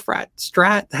 24 fret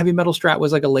Strat? The Heavy Metal Strat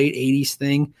was like a late 80s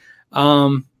thing.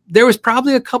 There was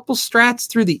probably a couple Strats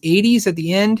through the 80s at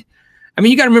the end. I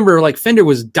mean, you got to remember, like, Fender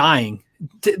was dying.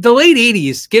 The late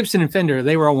 80s, Gibson and Fender,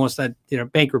 they were almost at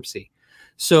bankruptcy.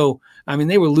 So, I mean,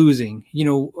 they were losing.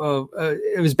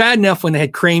 It was bad enough when they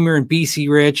had Kramer and BC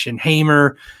Rich and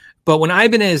Hamer. But when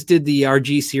Ibanez did the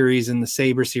RG series and the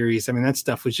Sabre series, I mean, that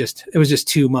stuff was just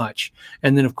too much.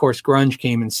 And then, of course, grunge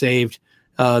came and saved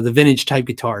the vintage type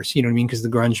guitars, you know what I mean? Because the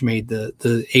grunge made the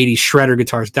 80s shredder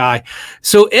guitars die.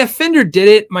 So if Fender did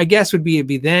it, my guess would be it'd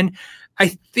be then.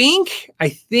 I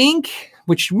think,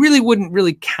 which really wouldn't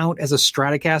really count as a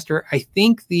Stratocaster. I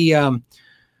think the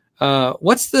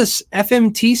what's this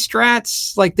FMT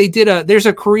Strats? Like there's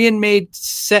a Korean made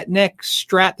set neck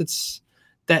Strat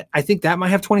that I think that might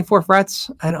have 24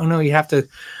 frets. I don't know. You have to.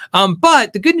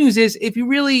 But the good news is if you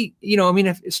really,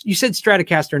 if you said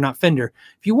Stratocaster, not Fender,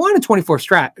 if you want a 24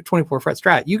 fret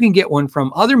Strat, you can get one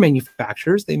from other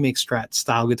manufacturers. They make Strat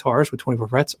style guitars with 24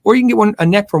 frets, or you can get a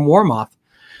neck from Warmoth.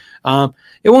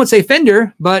 It won't say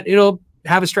Fender, but it'll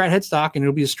have a Strat headstock and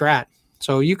it'll be a Strat.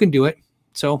 So you can do it.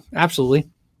 So absolutely,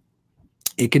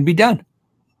 it can be done.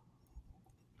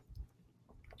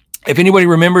 If anybody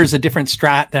remembers a different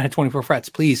Strat that had 24 frets,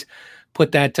 please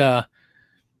put that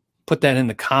in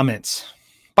the comments.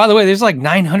 By the way, there's like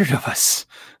 900 of us.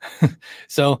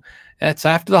 So that's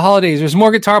after the holidays. There's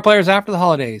more guitar players after the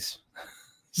holidays.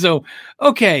 So,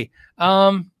 okay.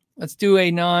 Let's do a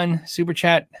non-super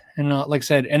chat. And like I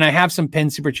said, and I have some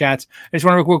pinned super chats. I just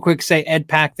want to real quick say, Ed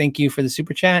Pack, thank you for the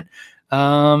super chat.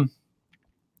 I'm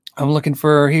looking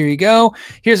for, here you go.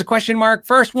 Here's a question mark.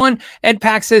 First one, Ed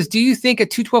Pack says, do you think a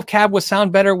 212 cab would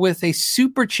sound better with a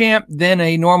Super Champ than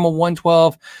a normal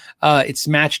 112 it's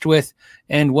matched with?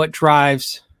 And what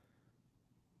drivers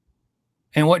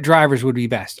would be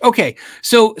best? Okay,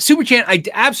 so Super Champ, I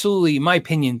absolutely, in my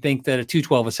opinion, think that a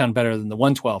 212 would sound better than the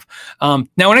 112.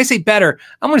 Now, when I say better,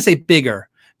 I'm going to say bigger,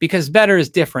 because better is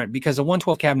different, because a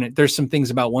 112 cabinet, there's some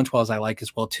things about 112s I like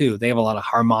as well, too. They have a lot of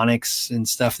harmonics and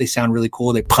stuff. They sound really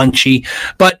cool. They're punchy.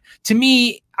 But to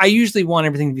me, I usually want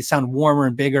everything to sound warmer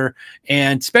and bigger,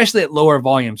 and especially at lower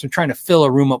volumes. I'm trying to fill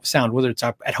a room up with sound, whether it's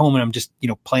up at home and I'm just,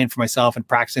 playing for myself and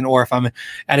practicing, or if I'm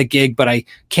at a gig, but I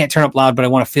can't turn up loud, but I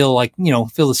want to feel like,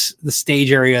 fill the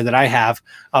stage area that I have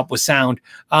up with sound.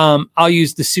 I'll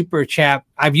use the Super Champ.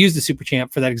 I've used the Super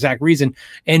Champ for that exact reason,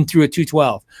 and through a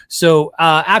 212. So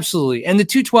absolutely. And the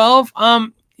 212,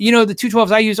 the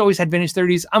 212s I use always had vintage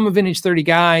 30s. I'm a vintage 30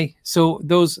 guy. So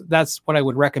that's what I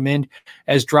would recommend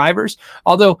as drivers.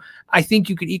 Although I think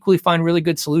you could equally find really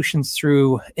good solutions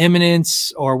through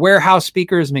Eminence or Warehouse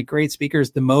speakers, make great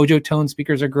speakers. The Mojo Tone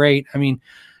speakers are great. I mean,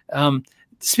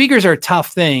 speakers are a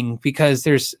tough thing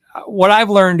because what I've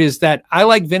learned is that I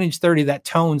like vintage 30 that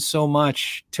tones so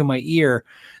much to my ear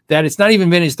that it's not even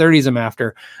vintage 30s I'm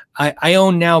after. I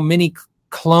own now many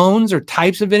clones or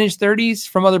types of vintage 30s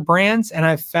from other brands, and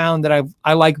I've found that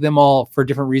I like them all for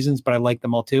different reasons, but I like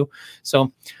them all too.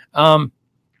 So I'm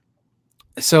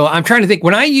trying to think.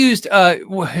 When I used, I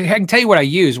can tell you what I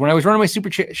used. When I was running my Super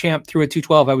Champ through a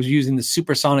 212, I was using the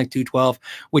Supersonic 212,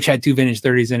 which had 2 vintage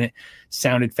 30s in it.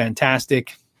 Sounded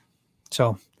fantastic.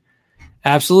 So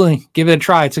absolutely, give it a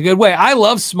try. It's a good way. I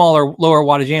love smaller, lower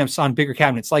wattage amps on bigger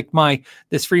cabinets, like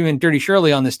this Freeman Dirty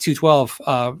Shirley on this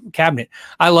 212 cabinet.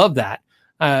 I love that.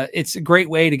 It's a great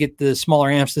way to get the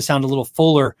smaller amps to sound a little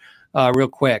fuller real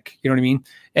quick. You know what I mean?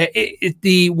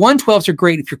 The 112s are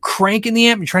great if you're cranking the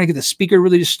amp and trying to get the speaker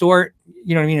really distort.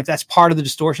 You know what I mean? If that's part of the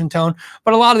distortion tone.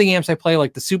 But a lot of the amps I play,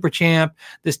 like the Super Champ,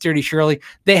 this Dirty Shirley,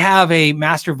 they have a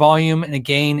master volume and a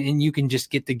gain, and you can just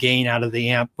get the gain out of the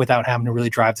amp without having to really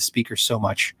drive the speaker so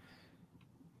much.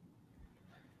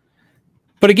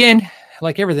 But again,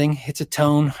 like everything, it's a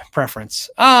tone preference.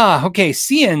 Okay.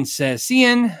 CN says,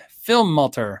 CN Film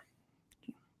Malter.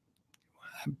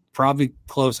 Probably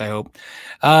close, I hope.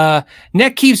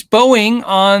 Neck keeps bowing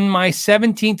on my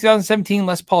 2017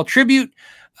 Les Paul Tribute.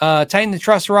 Tightened the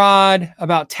truss rod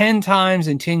about 10 times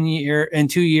in 2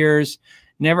 years.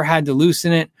 Never had to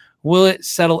loosen it. Will it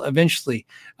settle eventually?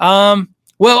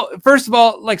 Well, first of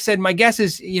all, like I said, my guess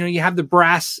is, you have the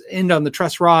brass end on the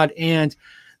truss rod, and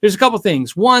there's a couple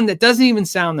things. One, that doesn't even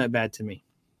sound that bad to me.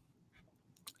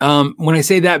 When I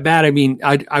say that bad, I mean,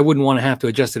 I wouldn't want to have to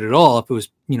adjust it at all if it was,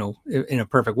 in a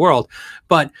perfect world.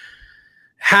 But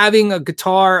having a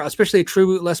guitar, especially a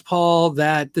Tribute Les Paul,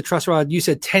 that the truss rod, you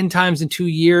said 10 times in 2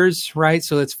 years, right?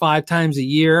 So that's 5 times a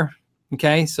year.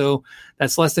 Okay. So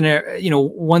that's less than,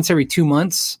 once every 2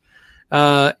 months.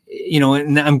 And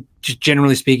I'm just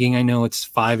generally speaking, I know it's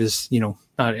 5 is,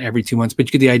 not every 2 months, but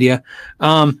you get the idea.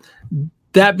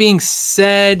 That being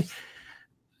said,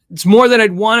 it's more that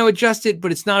I'd want to adjust it,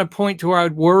 but it's not a point to where I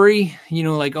would worry,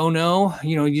 like, oh no,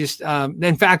 you just,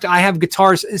 in fact, I have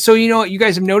guitars. So, you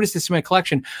guys have noticed this in my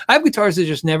collection. I have guitars that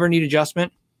just never need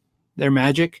adjustment. They're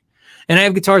magic. And I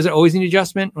have guitars that always need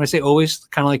adjustment. When I say always,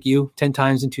 kind of like you, 10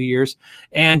 times in 2 years.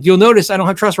 And you'll notice I don't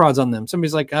have truss rods on them.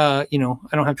 Somebody's like, I don't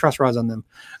have truss rods on them.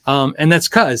 And that's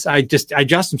because I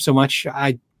adjust them so much.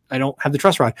 I don't have the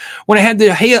truss rod. When I had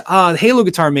the Halo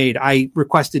guitar made, I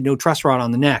requested no truss rod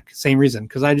on the neck. Same reason,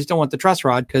 because I just don't want the truss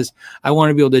rod because I want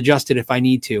to be able to adjust it if I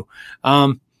need to.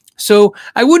 So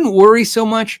I wouldn't worry so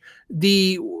much.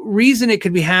 The reason it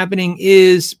could be happening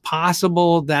is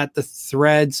possible that the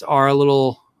threads are a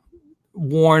little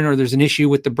worn or there's an issue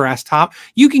with the brass top.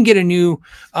 You can get a new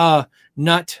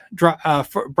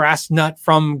brass nut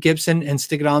from Gibson and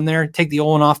stick it on there. Take the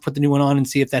old one off, put the new one on, and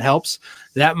see if that helps.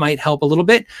 That might help a little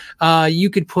bit. You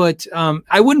could put,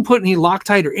 I wouldn't put any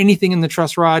Loctite or anything in the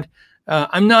truss rod.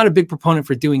 I'm not a big proponent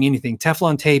for doing anything,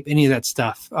 Teflon tape, any of that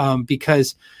stuff,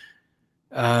 because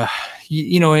at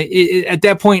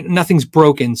that point nothing's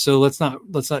broken. So let's not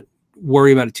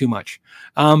worry about it too much.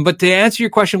 But to answer your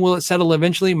question, will it settle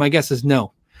eventually? My guess is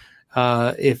no.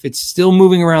 If it's still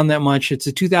moving around that much, it's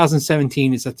a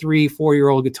 2017, it's a 3-4 year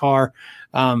old guitar.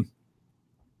 3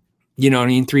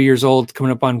 years old,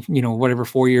 coming up on,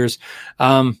 4 years.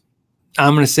 I'm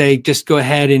going to say, just go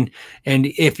ahead and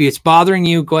if it's bothering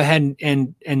you, go ahead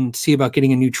and see about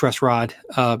getting a new truss rod,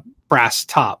 brass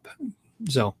top.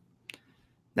 So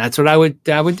that's what I would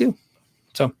do.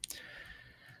 So,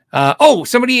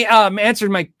 somebody,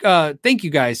 answered my, thank you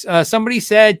guys. Somebody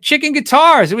said chicken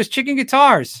guitars. It was chicken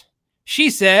guitars. She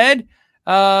said,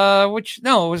 no,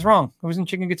 it was wrong. It wasn't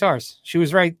chicken guitars. She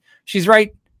was right. She's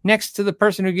right next to the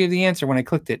person who gave the answer when I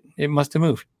clicked it. It must have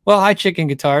moved. Well, hi, chicken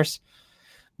guitars.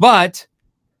 But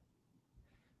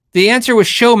the answer was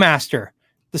Showmaster,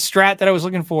 the Strat that I was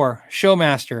looking for.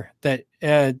 Showmaster, that,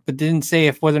 but didn't say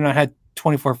whether or not it had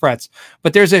 24 frets.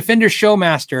 But there's a Fender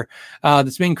Showmaster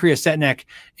that's made in Korea, set neck,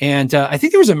 and I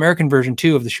think there was an American version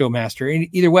too of the Showmaster.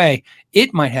 Either way,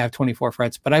 it might have 24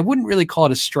 frets, but I wouldn't really call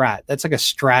it a Strat. That's like a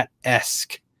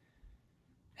Strat-esque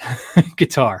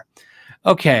guitar.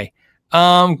 Okay.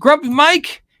 Grumpy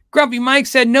Mike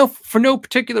said no, for no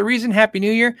particular reason. Happy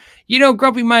New Year.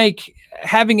 Grumpy Mike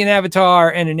having an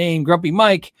avatar and a name, Grumpy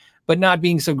Mike, but not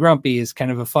being so grumpy is kind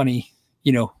of a funny,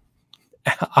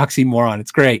 oxymoron.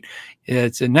 It's great.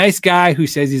 It's a nice guy who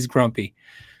says he's grumpy.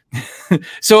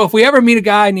 So if we ever meet a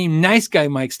guy named Nice Guy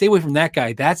Mike, stay away from that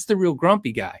guy. That's the real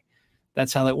grumpy guy.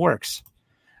 That's how that works.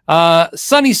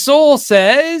 Sunny Soul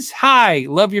says, hi,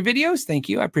 love your videos. Thank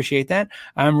you. I appreciate that.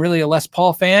 I'm really a Les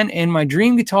Paul fan, and my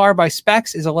dream guitar by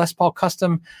Specs is a Les Paul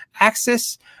Custom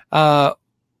Axis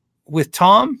with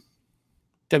Tom.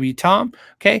 W. Tom.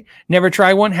 Okay. Never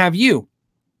try one. Have you?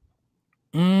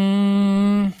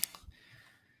 Why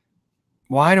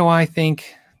do I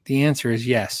think the answer is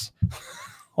yes?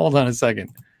 Hold on a second.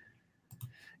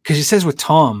 Because it says with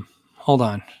Tom. Hold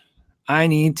on. I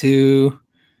need to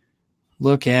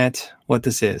look at what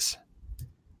this is.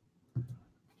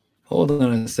 Hold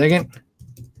on a second.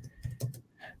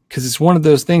 Because it's one of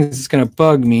those things that's going to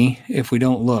bug me if we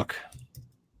don't look.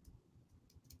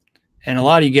 And a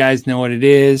lot of you guys know what it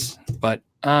is, but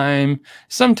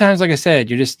sometimes, like I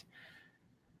said, you're just,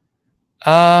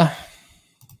 I'll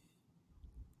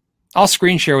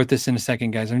screen share with this in a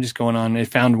second, guys. I'm just going on. I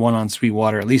found one on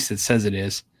Sweetwater. At least it says it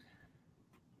is.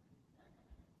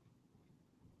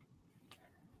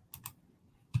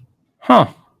 Huh.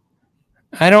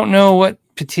 I don't know what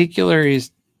particular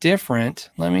is different.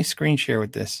 Let me screen share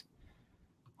with this.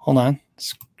 Hold on.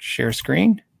 Share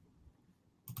screen.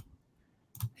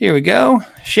 Here we go.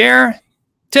 Share.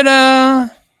 Ta-da!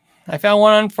 I found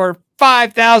one for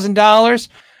 $5,000.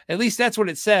 At least that's what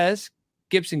it says.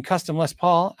 Gibson Custom Les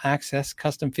Paul Access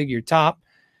Custom Figure Top.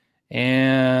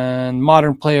 And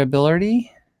modern playability.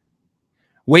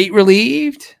 Weight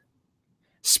relieved.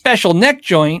 Special neck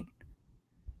joint.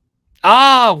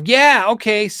 Oh, yeah.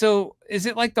 Okay. So is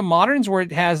it like the moderns where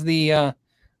it has the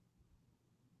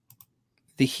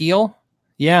heel?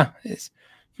 Yeah. It's,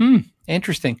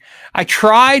 interesting.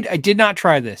 I did not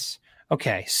try this.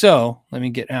 Okay. So let me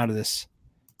get out of this.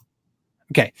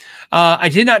 Okay. I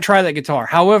did not try that guitar.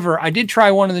 However, I did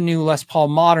try one of the new Les Paul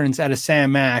Moderns at a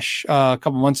Sam Ash a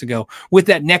couple months ago with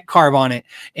that neck carve on it.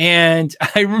 And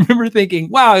I remember thinking,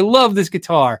 wow, I love this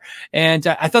guitar. And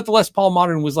I thought the Les Paul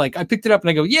Modern was like, I picked it up and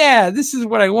I go, yeah, this is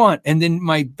what I want. And then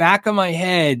my back of my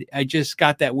head, I just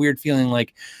got that weird feeling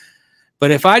like,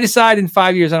 but if I decide in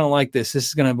 5 years I don't like this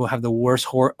is going to have the worst,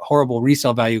 horrible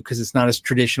resale value because it's not as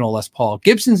traditional Les Paul.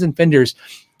 Gibsons and Fenders,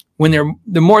 the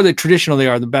more the traditional they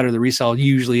are, the better the resale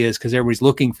usually is because everybody's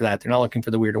looking for that. They're not looking for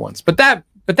the weirder ones. But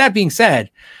that being said,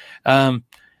 I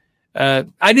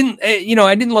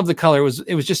didn't love the color.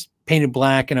 It was just painted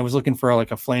black, and I was looking for like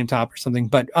a flame top or something.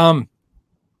 But so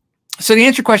to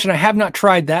answer your question, I have not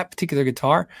tried that particular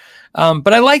guitar,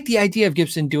 but I like the idea of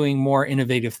Gibson doing more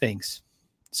innovative things.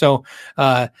 So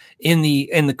in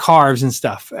the carves and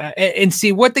stuff, and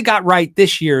see what they got right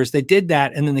this year is they did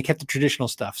that, and then they kept the traditional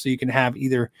stuff, so you can have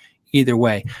either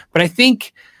way. But I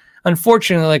think,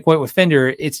 unfortunately, like what with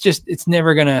Fender, it's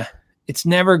never going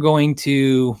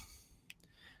to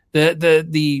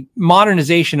the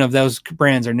modernization of those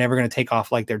brands are never going to take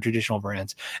off like their traditional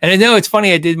brands. And I know it's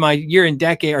funny. I did my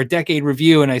decade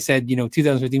review, and I said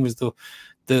 2015 was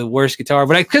the worst guitar,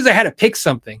 but because I had to pick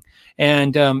something.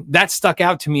 And that stuck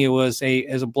out to me as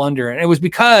a blunder. And it was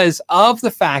because of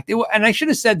the fact, and I should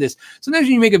have said this. Sometimes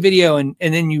when you make a video and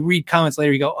then you read comments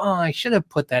later, you go, oh, I should have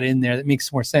put that in there. That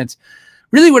makes more sense.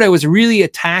 Really what I was really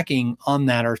attacking on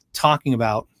that or talking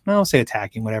about, I'll say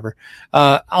attacking, whatever,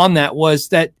 on that was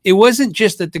that it wasn't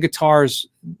just that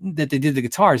that they did the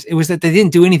guitars. It was that they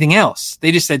didn't do anything else.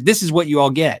 They just said, this is what you all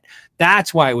get.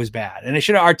 That's why it was bad. And I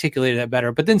should have articulated that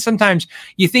better. But then sometimes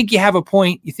you think you have a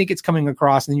point, you think it's coming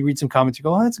across, and then you read some comments, you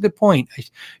go, oh, that's a good point. I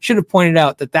should have pointed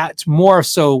out that that's more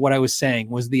so what I was saying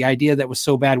was the idea that was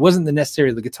so bad wasn't the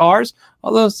necessarily the guitars,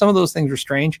 although some of those things were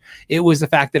strange. It was the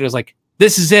fact that it was like,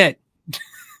 this is it.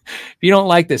 If you don't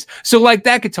like this. So like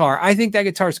that guitar, I think that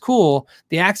guitar is cool,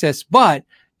 the Access, but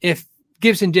if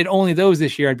Gibson did only those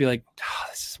this year, I'd be like, oh,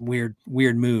 this is a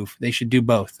weird move. They should do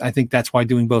both. I think that's why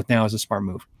doing both now is a smart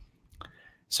move.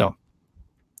 So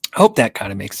I hope that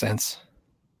kind of makes sense.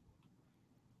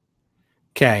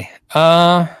 Okay.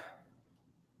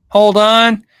 Hold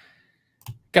on.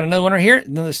 Got another one right here.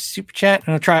 Another super chat.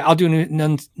 I'll do a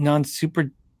non-super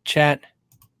chat.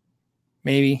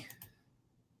 Maybe.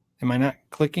 Am I not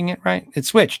clicking it right? It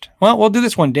switched. Well, we'll do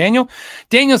this one. Daniel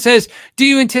says, do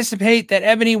you anticipate that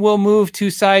Ebony will move to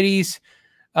CITES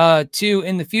 2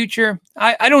 in the future?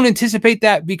 I don't anticipate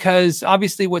that because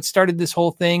obviously what started this whole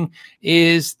thing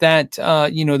is that,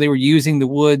 they were using the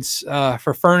woods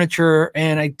for furniture.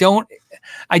 And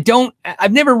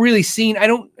I've never really seen,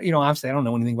 obviously I don't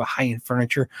know anything about high-end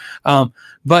furniture.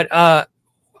 But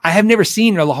I have never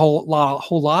seen a whole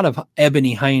lot of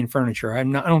ebony high-end furniture. I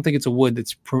don't think it's a wood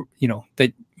that's,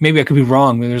 that maybe I could be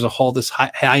wrong. There's a whole this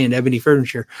high-end ebony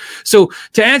furniture. So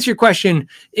to answer your question,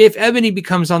 if ebony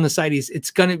becomes on the CITES,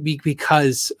 it's going to be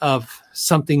because of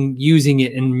something using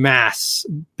it in mass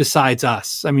besides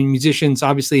us. I mean, musicians,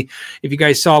 obviously, if you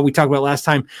guys saw, we talked about last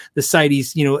time, the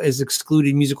CITES, has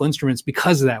excluded musical instruments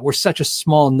because of that. We're such a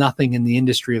small nothing in the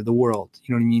industry of the world.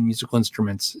 You know what I mean? Musical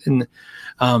instruments. And,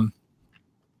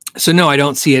 so no, I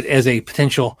don't see it as a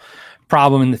potential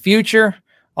problem in the future.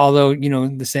 Although,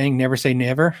 the saying, never say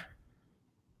never.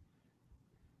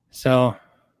 So,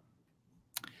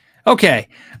 okay.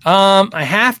 I'm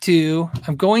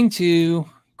going to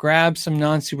grab some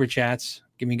non-super chats.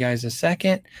 Give me guys a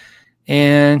second.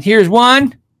 And here's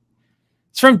one.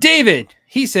 It's from David.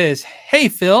 He says, hey,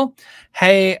 Phil.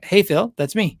 Hey, Phil.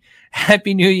 That's me.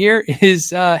 Happy New Year. Is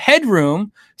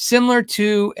headroom similar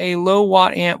to a low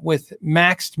watt amp with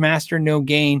maxed master no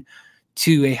gain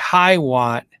to a high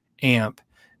watt amp,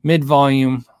 mid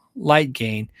volume, light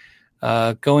gain?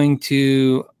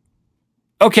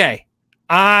 Okay.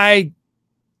 I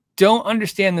don't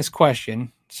understand this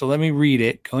question. So let me read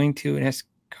it. Going to an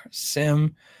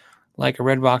sim like a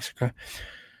red box.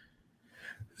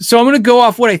 So I'm going to go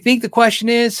off what I think the question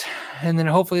is, and then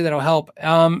hopefully that'll help.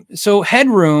 So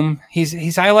headroom, he's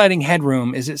highlighting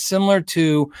headroom. Is it similar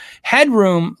to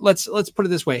headroom? Let's put it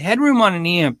this way. Headroom on an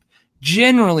amp,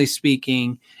 generally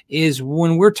speaking, is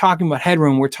when we're talking about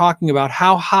headroom, we're talking about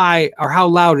how high or how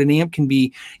loud an amp can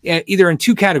be, either in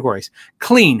two categories.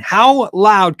 Clean. How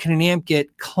loud can an amp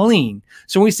get clean?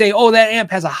 So when we say, oh, that amp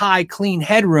has a high clean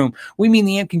headroom, we mean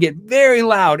the amp can get very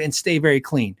loud and stay very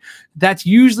clean. That's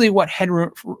usually what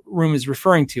headroom is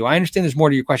referring to. I understand there's more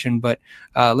to your question, but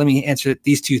let me answer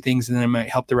these two things and then it might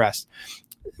help the rest.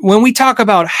 When we talk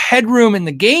about headroom in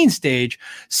the gain stage,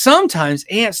 sometimes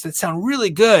amps that sound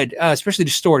really good, especially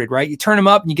distorted, right? You turn them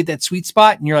up and you get that sweet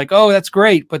spot and you're like, oh, that's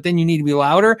great. But then you need to be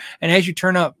louder. And as you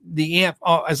turn up, the amp,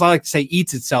 as I like to say,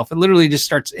 eats itself. It literally just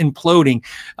starts imploding.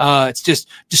 It's just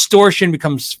distortion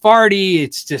becomes farty.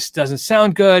 It just doesn't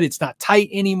sound good. It's not tight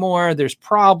anymore. There's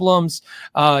problems.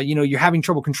 You're having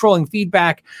trouble controlling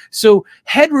feedback. So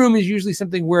headroom is usually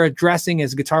something we're addressing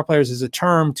as guitar players as a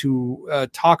term to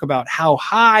talk about how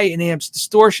high an amp's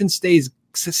distortion stays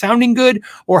sounding good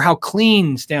or how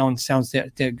clean sounds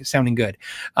sounding good.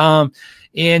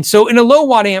 And so in a low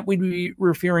watt amp, we'd be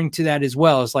referring to that as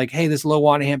well. It's like, hey, this low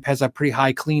watt amp has a pretty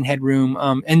high clean headroom.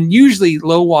 And usually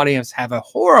low watt amps have a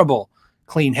horrible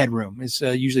clean headroom is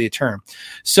usually a term.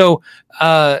 So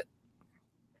to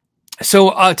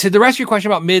the rest of your question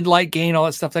about mid, light, gain, all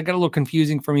that stuff, that got a little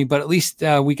confusing for me, but at least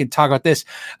we can talk about this.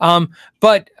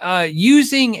 But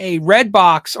using a red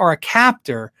box or a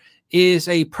captor is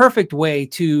a perfect way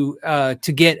to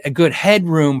get a good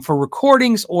headroom for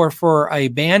recordings or for a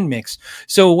band mix.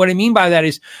 So what I mean by that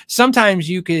is sometimes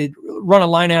you could run a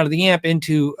line out of the amp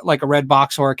into like a red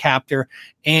box or a captor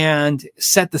and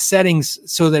set the settings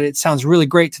so that it sounds really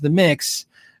great to the mix,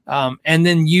 and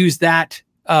then use that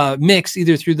mix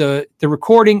either through the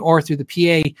recording or through the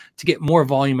PA to get more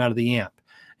volume out of the amp.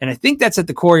 And I think that's at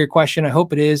the core of your question. I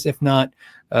hope it is. If not,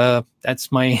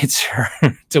 that's my answer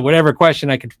to whatever question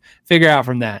I could figure out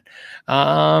from that.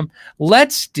 Hold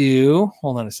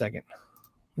on a second.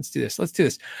 Let's do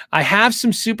this. I have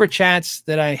some super chats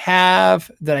that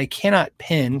I cannot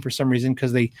pin for some reason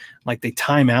because they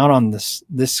time out on this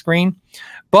screen,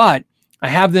 but I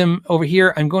have them over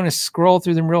here. I'm going to scroll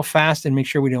through them real fast and make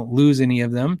sure we don't lose any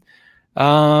of them.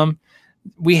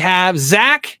 We have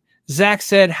Zach. Zach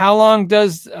said, how long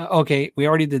does... okay, we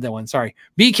already did that one. Sorry.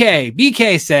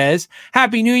 BK says,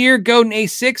 Happy New Year, Godin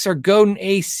A6 or Godin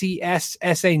ACS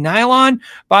SA Nylon.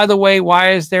 By the way,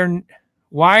 why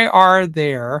are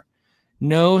there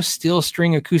no steel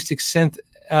string acoustic synth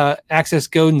access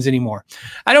Godins anymore?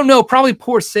 I don't know. Probably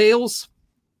poor sales.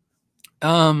 You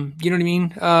know what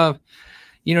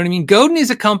I mean? Godin is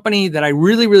a company that I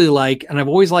really, really like, and I've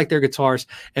always liked their guitars.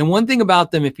 And one thing about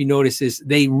them, if you notice, is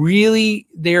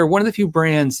they're one of the few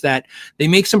brands that they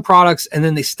make some products and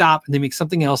then they stop and they make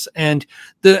something else. And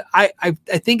I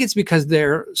think it's because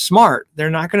they're smart. They're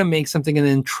not going to make something and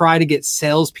then try to get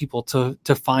salespeople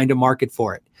to find a market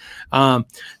for it.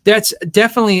 That's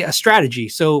definitely a strategy.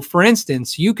 So for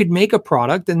instance, you could make a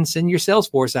product and send your sales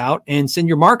force out and send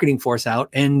your marketing force out.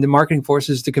 And the marketing force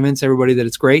is to convince everybody that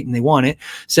it's great and they want it.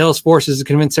 Sales force is to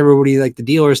convince everybody, like the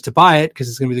dealers, to buy it because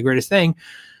it's going to be the greatest thing.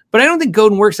 But I don't think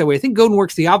Godin works that way. I think Godin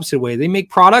works the opposite way. They make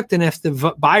product, and if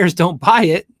the buyers don't buy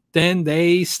it, then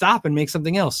they stop and make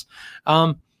something else.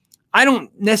 I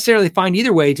don't necessarily find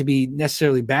either way to be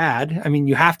necessarily bad. I mean,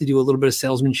 you have to do a little bit of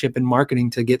salesmanship and marketing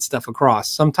to get stuff across.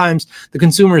 Sometimes the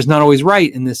consumer is not always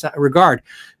right in this regard.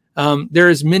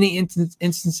 There's many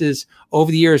instances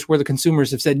over the years where the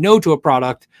consumers have said no to a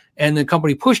product and the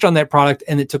company pushed on that product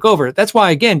and it took over. That's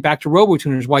why, again, back to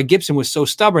RoboTuners, why Gibson was so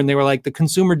stubborn. They were like, the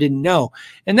consumer didn't know.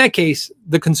 In that case,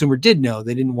 the consumer did know.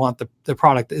 They didn't want the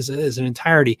product as an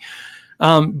entirety.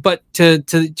 But to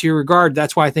your regard,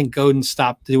 that's why I think Godin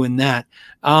stopped doing that.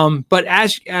 But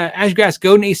as you asked,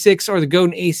 Godin A6 or the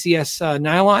Godin ACS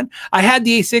nylon, I had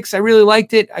the A6. I really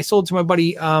liked it. I sold it to my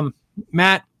buddy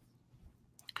Matt.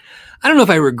 I don't know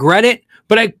if I regret it,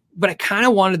 but I kind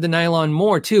of wanted the nylon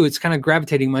more too. It's kind of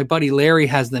gravitating. My buddy Larry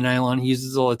has the nylon. He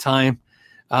uses it all the time.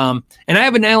 And I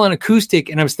have a nylon acoustic,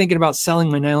 and I was thinking about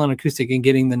selling my nylon acoustic and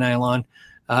getting the nylon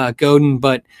Godin,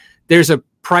 but there's a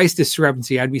price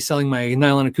discrepancy. I'd be selling my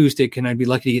nylon acoustic and I'd be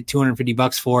lucky to get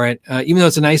 $250 for it. Even though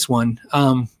it's a nice one.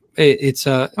 It's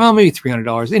maybe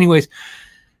 $300 anyways.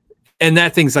 And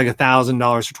that thing's like $1,000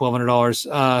 or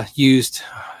 $1,200 used.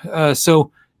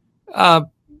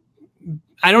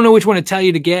 I don't know which one to tell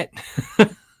you to get.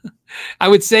 I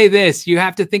would say this. You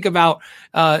have to think about,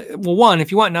 one,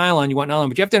 if you want nylon,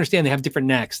 but you have to understand they have different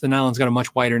necks. The nylon's got a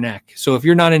much wider neck. So if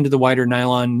you're not into the wider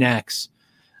nylon necks,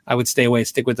 I would stay away.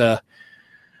 Stick with the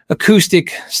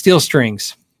acoustic steel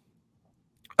strings.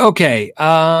 Okay.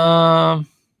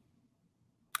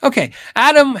 Okay.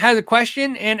 Adam has a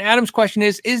question, and Adam's question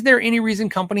is there any reason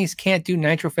companies can't do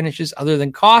nitro finishes other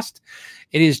than cost?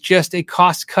 It is just a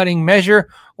cost-cutting measure,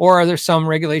 or are there some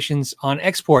regulations on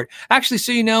export? Actually,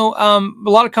 so a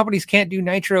lot of companies can't do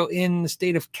nitro in the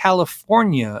state of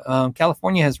California.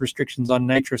 California has restrictions on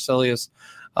nitrocellulose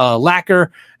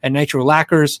lacquer and nitro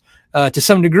lacquers. To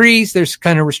some degrees, there's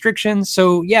kind of restrictions.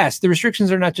 So yes, the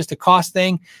restrictions are not just a cost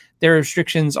thing. Their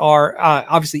restrictions are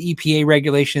obviously EPA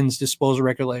regulations, disposal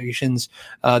regulations.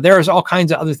 There's all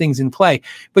kinds of other things in play.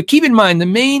 But keep in mind, the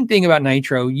main thing about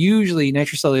nitro, usually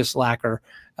nitrocellulose lacquer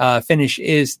finish,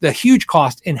 is the huge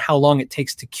cost in how long it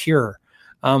takes to cure.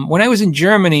 When I was in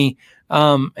Germany,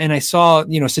 and I saw,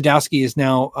 Sadowski is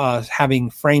now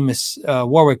having Framus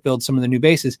Warwick build some of the new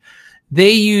bases.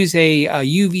 They use a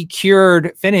UV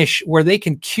cured finish where they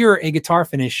can cure a guitar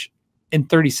finish in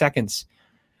 30 seconds.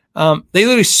 They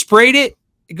literally sprayed it.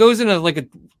 It goes in like a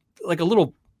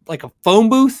phone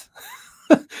booth.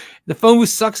 The phone booth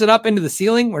sucks it up into the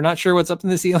ceiling. We're not sure what's up in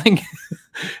the ceiling.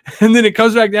 And then it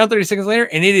comes back down 30 seconds later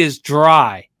and it is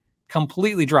dry,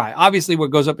 completely dry. Obviously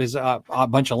what goes up is a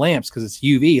bunch of lamps because it's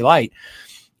UV light.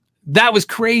 That was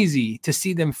crazy to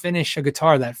see them finish a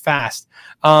guitar that fast.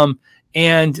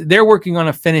 And they're working on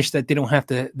a finish that they don't have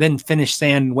to then finish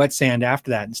sand and wet sand after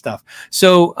that and stuff.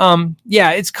 So,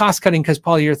 it's cost cutting because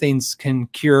polyurethanes can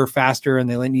cure faster and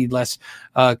they need less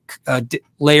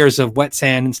layers of wet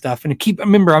sand and stuff. And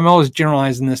remember, I'm always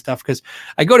generalizing this stuff because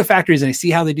I go to factories and I see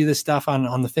how they do this stuff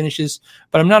on the finishes,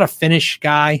 but I'm not a finish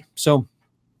guy. So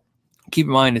keep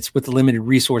in mind, it's with the limited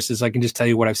resources. I can just tell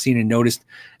you what I've seen and noticed.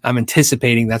 I'm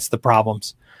anticipating that's the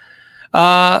problems.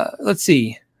 Let's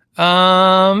see.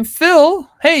 Philip,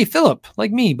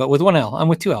 like me, but with one L. I'm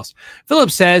with two L's. Philip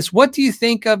says, what do you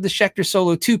think of the Schecter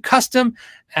Solo 2 Custom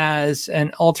as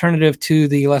an alternative to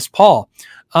the Les Paul?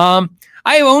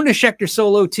 I owned a Schecter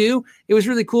Solo 2. It was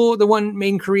really cool. The one made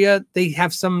in Korea. They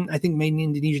have some, I think, made in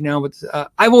Indonesia now, but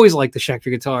I've always liked the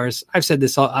Schecter guitars. I've said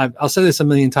this, I'll say this a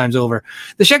million times over.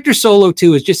 The Schecter Solo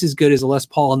 2 is just as good as a Les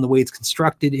Paul in the way it's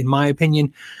constructed, in my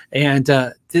opinion. And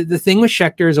the thing with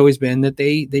Schecter has always been that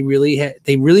they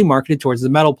really marketed towards the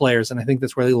metal players, and I think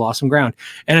that's where they lost some ground.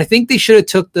 And I think they should have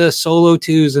took the Solo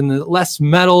 2s and the less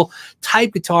metal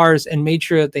type guitars and made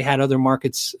sure that they had other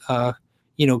markets, kind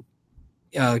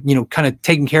of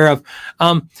taken care of.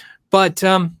 No,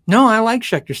 I like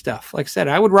Schecter stuff. Like I said,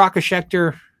 I would rock a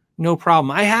Schecter, no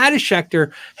problem. I had a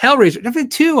Schecter Hellraiser. I've had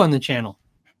two on the channel,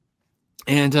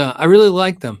 and I really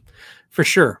like them for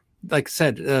sure. Like I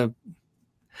said,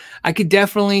 I could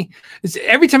definitely,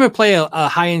 every time I play a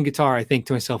high-end guitar, I think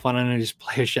to myself, why don't I just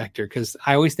play a Schecter? Because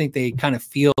I always think they kind of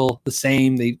feel the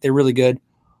same. They're really good.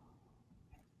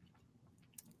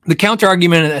 The counter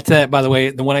argument to that, by the way,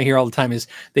 the one I hear all the time is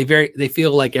they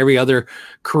feel like every other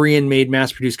Korean-made,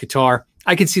 mass-produced guitar.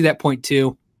 I can see that point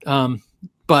too,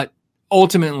 but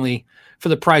ultimately, for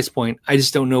the price point, I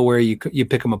just don't know where you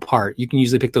pick them apart. You can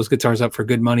usually pick those guitars up for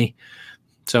good money.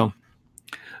 So,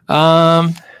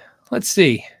 let's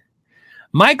see.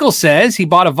 Michael says he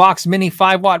bought a Vox Mini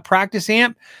 5-watt practice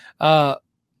amp over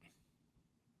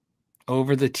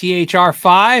the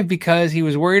THR5 because he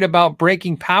was worried about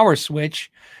breaking power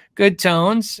switch. Good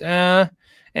tones, and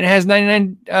it has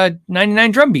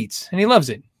 99 drum beats, and he loves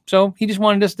it. So he just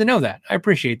wanted us to know that. I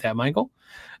appreciate that, Michael.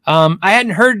 I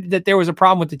hadn't heard that there was a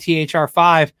problem with the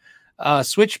THR5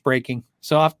 switch breaking.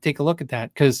 So I'll have to take a look at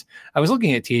that because I was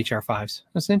looking at THR5s.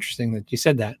 That's interesting that you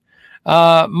said that.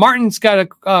 Martin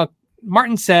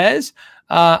says,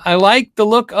 I like the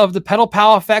look of the Pedal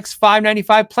Pal FX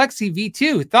 595 Plexi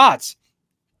V2. Thoughts?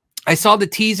 I saw the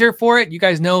teaser for it. You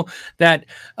guys know that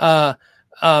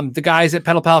the guys at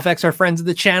Pedal Pal FX are friends of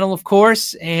the channel, of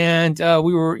course. And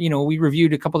we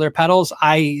reviewed a couple of their pedals.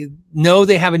 I know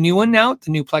they have a new one now,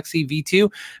 the new Plexi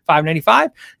V2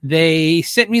 595. They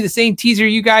sent me the same teaser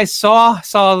you guys saw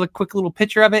the quick little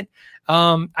picture of it.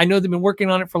 I know they've been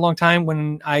working on it for a long time.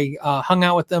 When I hung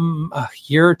out with them a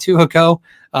year or two ago,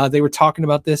 they were talking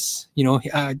about this,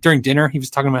 during dinner. He was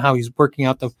talking about how he's working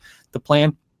out the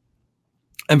plan.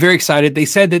 I'm very excited. They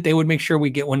said that they would make sure we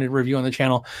get one to review on the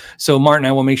channel. So Martin,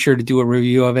 I will make sure to do a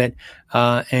review of it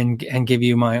and give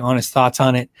you my honest thoughts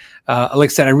on it. Like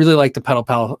I said, I really like the Pedal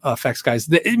Pal effects guys.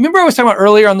 Remember I was talking about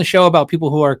earlier on the show about people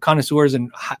who are connoisseurs and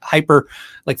hyper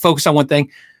focused on one thing.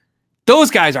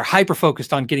 Those guys are hyper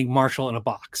focused on getting Marshall in a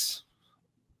box.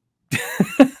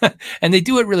 And they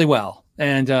do it really well.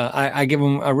 And I give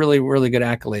them a really, really good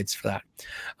accolades for that.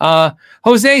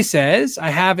 Jose says,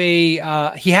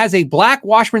 he has a black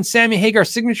Washburn Sammy Hagar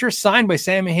signature signed by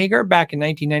Sammy Hagar back in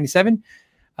 1997.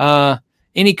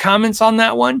 Any comments on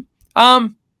that one?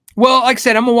 Well, like I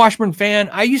said, I'm a Washburn fan.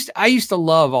 I used to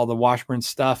love all the Washburn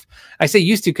stuff. I say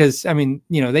used to because,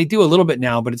 they do a little bit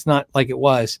now, but it's not like it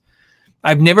was.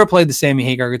 I've never played the Sammy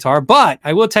Hagar guitar, but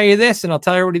I will tell you this, and I'll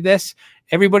tell everybody this.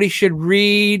 Everybody should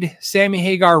read Sammy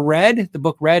Hagar Red, the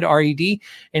book Red, R-E-D.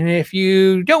 And if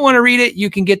you don't want to read it, you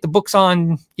can get the books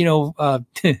on, I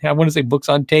want to say books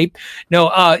on tape. No,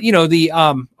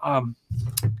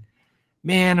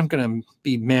 man, I'm going to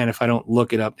be mad if I don't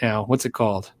look it up now. What's it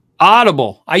called?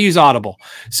 Audible. I use Audible.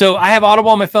 So I have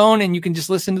Audible on my phone and you can just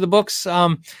listen to the books.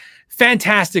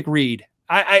 Fantastic read.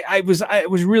 It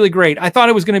was really great. I thought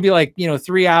it was going to be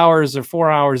 3 hours or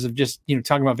 4 hours of just,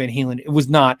 talking about Van Halen. It was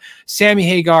not. Sammy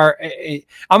Hagar.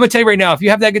 I'm going to tell you right now, if you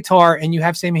have that guitar and you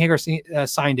have Sammy Hagar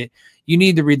signed it, you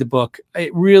need to read the book.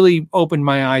 It really opened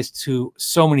my eyes to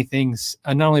so many things,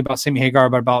 not only about Sammy Hagar,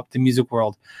 but about the music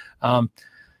world.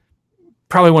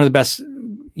 Probably one of the best,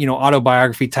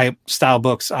 autobiography type style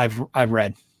books I've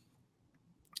read.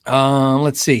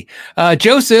 Let's see.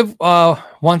 Joseph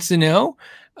wants to know,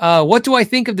 what do I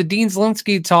think of the Dean Zelinsky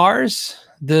guitars,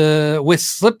 with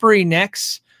slippery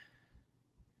necks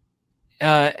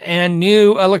and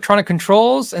new electronic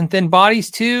controls and thin bodies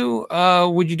too?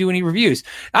 Would you do any reviews?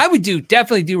 I would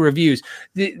definitely do reviews.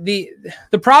 The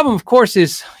problem, of course,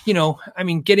 is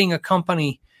getting a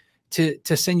company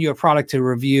to send you a product to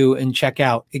review and check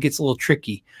out. It gets a little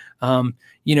tricky. Some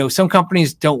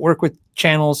companies don't work with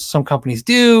channels. Some companies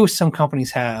do. Some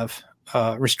companies have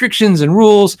restrictions and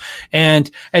rules,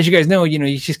 and as you guys know,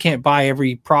 you just can't buy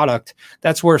every product.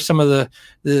 That's where some of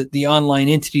the online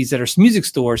entities that are music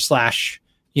stores / Andertons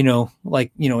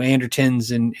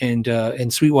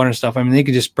and Sweetwater and stuff. I mean, they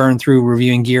could just burn through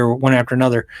reviewing gear one after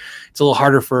another. It's a little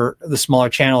harder for the smaller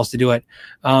channels to do it.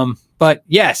 But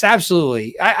yes,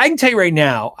 absolutely. I can tell you right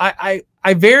now, I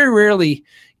very rarely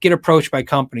get approached by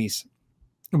companies,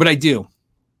 but I do.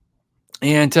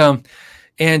 And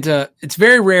it's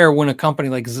very rare when a company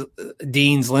like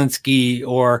Dean Zelinsky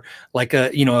or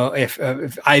if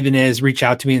Ibanez reach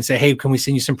out to me and say, hey, can we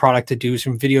send you some product to do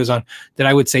some videos on, that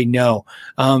I would say no.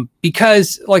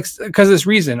 Because of this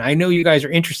reason, I know you guys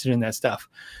are interested in that stuff.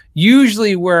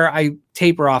 Usually where I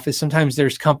taper off is sometimes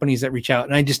there's companies that reach out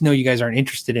and I just know you guys aren't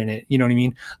interested in it. You know what I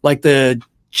mean? Like the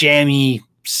jammy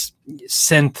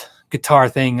synth guitar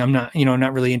thing. I'm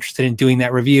not really interested in doing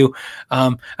that review.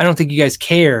 I don't think you guys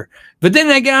care. But then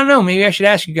I don't know, maybe I should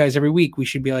ask you guys every week. We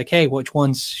should be like, hey, which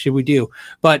ones should we do?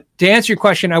 But to answer your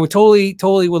question, I would totally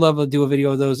would love to do a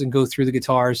video of those and go through the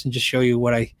guitars and just show you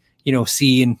what I,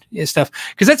 see and stuff.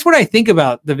 Because that's what I think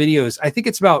about the videos. I think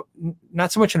it's about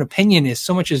not so much an opinion as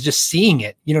so much as just seeing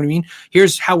it. You know what I mean?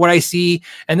 Here's what I see.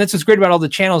 And that's what's great about all the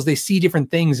channels. They see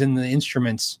different things in the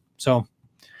instruments. So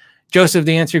Joseph,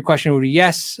 the answer to your question would be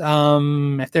yes.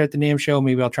 If they're at the NAMM show,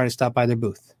 maybe I'll try to stop by their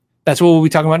booth. That's what we'll be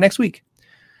talking about next week.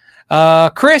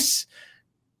 Chris,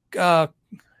 hold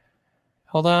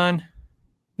on.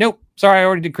 Nope. Sorry. I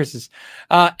already did Chris's.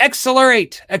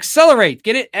 Accelerate,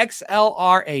 get it?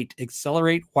 XLR8,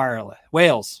 Accelerate Wireless,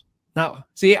 Wales. No,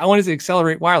 see, I wanted to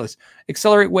Accelerate Wireless.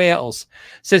 Accelerate Wales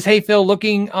says, hey, Phil,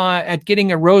 looking at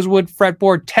getting a Rosewood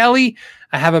fretboard telly.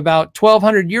 I have about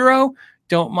 €1,200.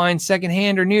 Don't mind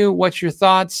secondhand or new. What's your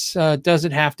thoughts? Does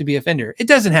it have to be a Fender? It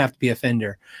doesn't have to be a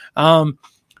Fender. And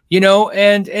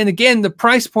again, the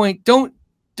price point, don't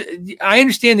I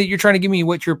understand that you're trying to give me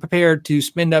what you're prepared to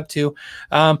spend up to.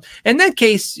 In that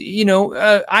case,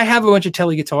 I have a bunch of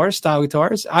Tele guitars, style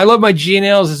guitars. I love my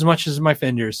G&Ls as much as my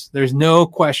Fenders. There's no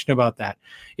question about that.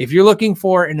 If you're looking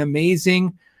for an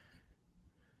amazing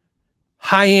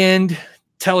high-end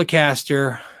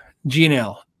Telecaster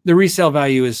G&L, the resale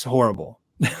value is horrible.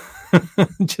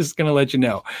 Just going to let you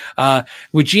know.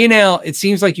 With G&L, it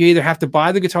seems like you either have to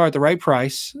buy the guitar at the right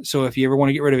price, so if you ever want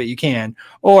to get rid of it, you can,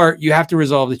 or you have to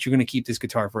resolve that you're going to keep this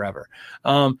guitar forever.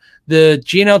 The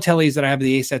G&L Teles that I have,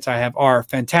 the A sets I have, are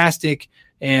fantastic,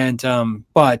 and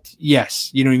but yes,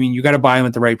 you know what I mean? You got to buy them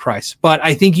at the right price. But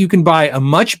I think you can buy a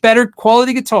much better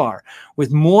quality guitar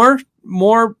with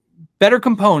more better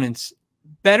components,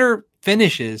 better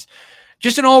finishes,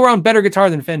 just an all-around better guitar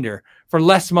than Fender for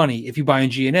less money if you buy a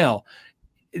G&L.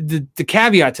 The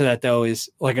caveat to that, though, is,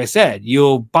 like I said,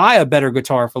 you'll buy a better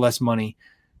guitar for less money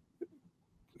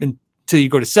until you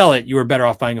go to sell it. You were better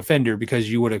off buying a Fender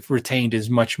because you would have retained as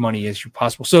much money as you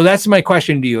possible. So that's my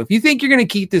question to you. If you think you're going to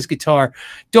keep this guitar,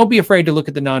 don't be afraid to look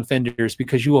at the non-Fenders,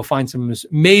 because you will find some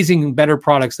amazing, better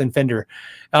products than Fender.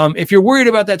 If you're worried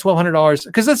about that $1,200,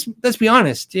 because let's be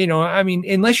honest, I mean,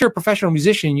 unless you're a professional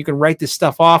musician, you can write this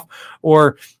stuff off,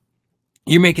 or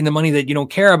you're making the money that you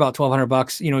don't care about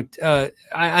 $1,200.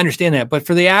 I understand that. But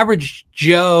for the average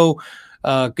Joe,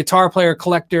 guitar player,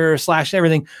 collector /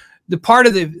 everything, the part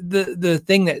of the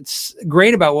thing that's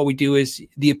great about what we do is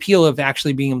the appeal of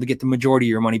actually being able to get the majority of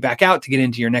your money back out to get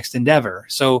into your next endeavor.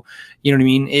 So, you know what I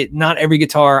mean? Not every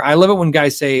guitar. I love it when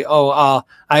guys say, I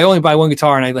only buy one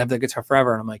guitar and I have that guitar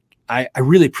forever. And I'm like, I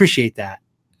really appreciate that.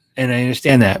 And I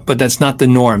understand that, but that's not the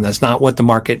norm. That's not what the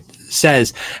market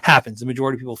says happens. The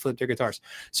majority of people flip their guitars.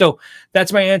 So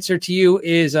that's my answer to you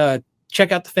is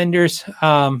check out the Fenders.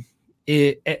 And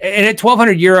at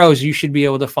 1,200 euros, you should be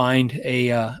able to find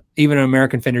even an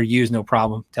American Fender used, no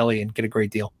problem. Tell you, and get a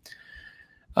great deal.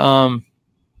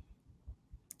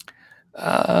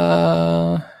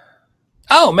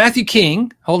 Matthew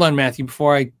King. Hold on, Matthew.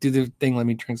 Before I do the thing, let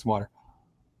me drink some water.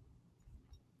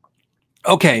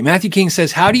 Okay, Matthew King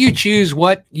says, how do you choose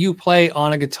what you play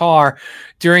on a guitar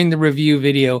during the review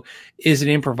video? Is it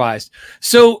improvised?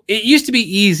 So it used to be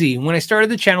easy. When I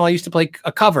started the channel, I used to play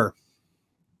a cover.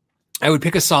 I would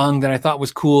pick a song that I thought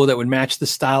was cool that would match the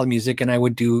style of music, and I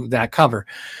would do that cover.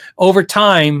 Over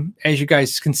time, as you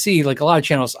guys can see, like a lot of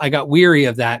channels, I got weary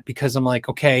of that because I'm like,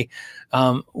 okay,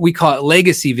 we call it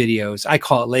legacy videos. I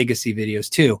call it legacy videos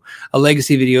too. A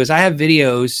legacy videos. I have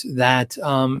videos that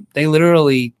they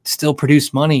literally still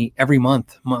produce money every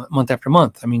month after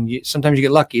month. I mean, sometimes you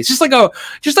get lucky. It's just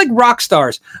like rock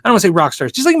stars. I don't want to say rock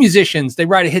stars, just like musicians. They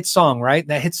write a hit song, right?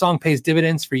 That hit song pays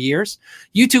dividends for years.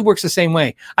 YouTube works the same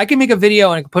way. I can make a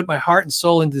video and I can put my heart and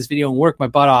soul into this video and work my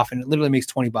butt off, and it literally makes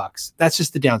 $20. That's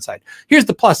just the downside. Here's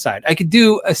the plus side. I could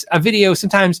do a video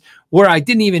sometimes where I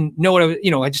didn't even know what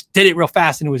I just did it real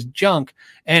fast and it was junk.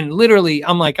 And literally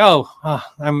I'm like, they're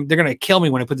going to kill me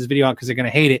when I put this video out because they're going to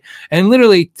hate it. And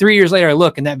literally 3 years later, I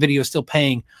look and that video is still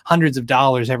paying hundreds of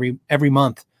dollars every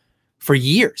month for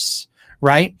years.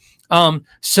 Right.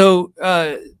 So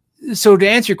to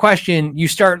answer your question, you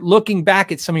start looking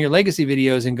back at some of your legacy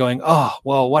videos and going, oh,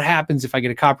 well, what happens if I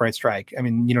get a copyright strike? I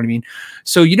mean, you know what I mean?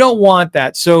 So you don't want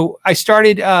that. So I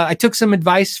took some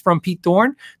advice from Pete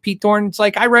Thorne. Pete Thorne's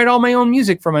like, I write all my own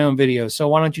music for my own videos. So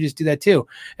why don't you just do that too?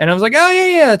 And I was like, oh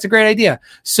yeah, that's a great idea.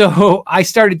 So I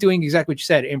started doing exactly what you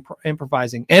said,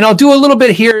 improvising. And I'll do a little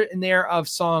bit here and there of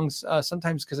songs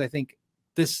sometimes because I think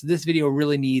this video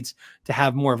really needs to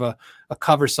have more of a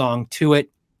cover song to it.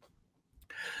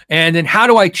 And then how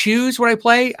do I choose what I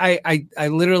play? I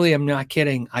literally am not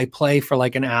kidding. I play for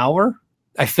like an hour.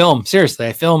 I film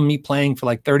me playing for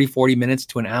like 30, 40 minutes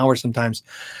to an hour sometimes,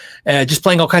 just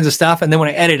playing all kinds of stuff. And then when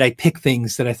I edit, I pick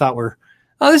things that I thought were,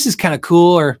 this is kind of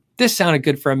cool, or this sounded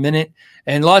good for a minute.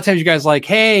 And a lot of times you guys are like,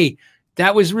 hey,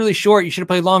 that was really short. You should have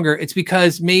played longer. It's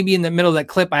because maybe in the middle of that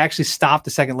clip, I actually stopped a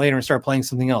second later and started playing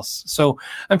something else. So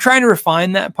I'm trying to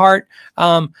refine that part.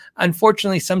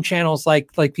 Unfortunately, some channels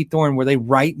like Pete Thorne, where they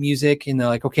write music and they're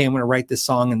like, okay, I'm going to write this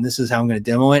song and this is how I'm going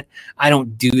to demo it. I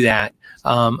don't do that.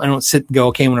 I don't sit and go,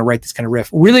 okay, I'm going to write this kind of riff.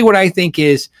 Really what I think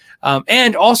is,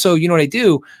 and also, you know what I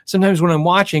do? Sometimes when I'm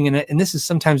watching, and this is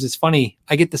sometimes it's funny,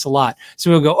 I get this a lot.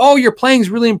 Some people go, oh, your playing's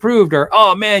really improved, or,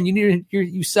 oh man,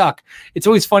 you suck. It's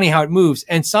always funny how it moves.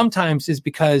 And sometimes it's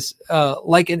because,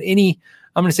 like in any,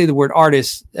 I'm going to say the word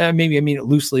artist, maybe I mean it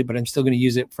loosely, but I'm still going to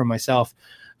use it for myself.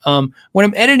 When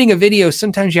I'm editing a video,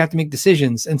 sometimes you have to make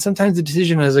decisions. And sometimes the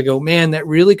decision is I go, man, that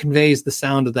really conveys the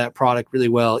sound of that product really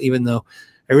well, even though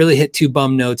I really hit 2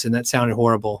 bum notes and that sounded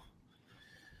horrible.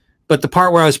 but the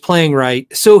part where I was playing right.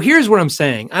 So here's what I'm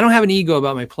saying. I don't have an ego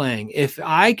about my playing. If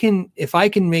I can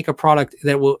make a product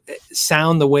that will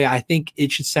sound the way I think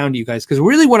it should sound to you guys, because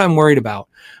really what I'm worried about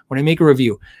when I make a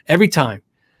review every time,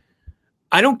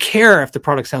 I don't care if the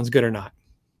product sounds good or not.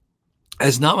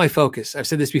 That's not my focus. I've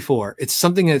said this before. It's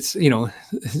something that's,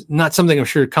 not something I'm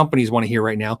sure companies want to hear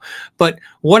right now. But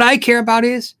what I care about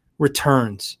is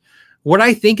returns. What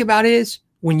I think about is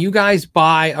when you guys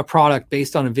buy a product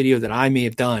based on a video that I may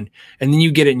have done, and then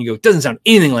you get it and you go, it doesn't sound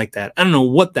anything like that. I don't know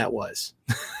what that was.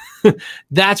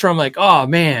 That's where I'm like, oh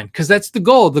man, because that's the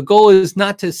goal. The goal is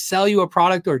not to sell you a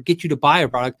product or get you to buy a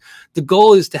product. The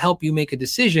goal is to help you make a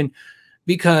decision,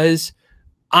 because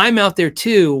I'm out there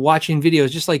too, watching videos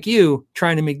just like you,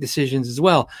 trying to make decisions as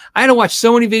well. I had to watch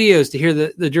so many videos to hear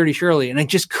the Dirty Shirley, and I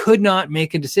just could not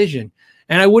make a decision.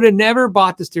 And I would have never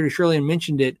bought this Dirty Shirley and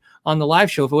mentioned it on the live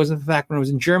show if it wasn't for the fact when I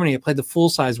was in Germany, I played the full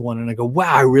size one and I go,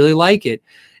 wow, I really like it.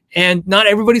 And not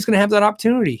everybody's going to have that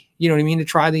opportunity, you know what I mean, to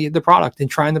try the product. And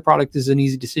trying the product is an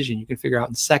easy decision. You can figure out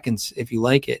in seconds if you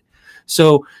like it.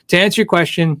 So to answer your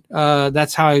question,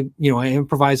 that's how I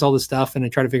improvise all this stuff and I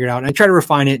try to figure it out. And I try to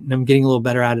refine it, and I'm getting a little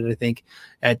better at it, I think,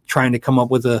 at trying to come up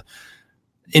with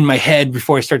in my head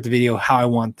before I start the video, how I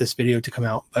want this video to come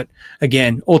out. But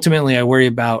again, ultimately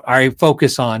I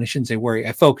focus on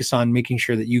making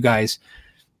sure that you guys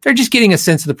are just getting a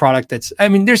sense of the product. There's,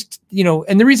 and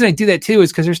the reason I do that too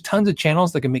is because there's tons of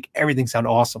channels that can make everything sound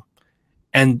awesome.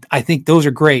 And I think those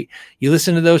are great. You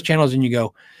listen to those channels and you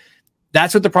go,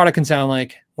 that's what the product can sound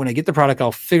like. When I get the product,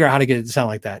 I'll figure out how to get it to sound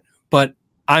like that. But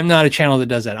I'm not a channel that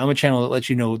does that. I'm a channel that lets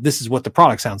you know this is what the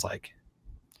product sounds like.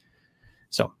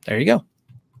 So there you go.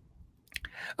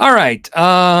 All right.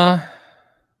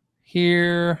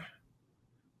 Here.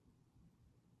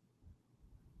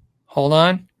 Hold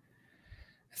on.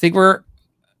 I think we're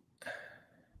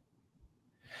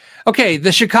okay.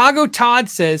 The Chicago Todd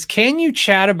says, can you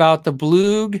chat about the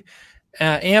Blug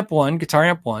guitar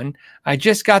amp one? I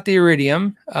just got the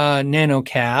Iridium Nano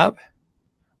Cab.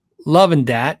 Loving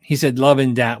dat. He said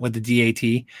loving dat with the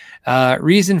DAT.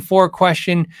 Reason for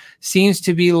question seems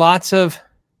to be lots of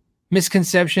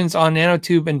misconceptions on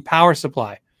nanotube and power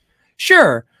supply.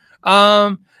 Sure.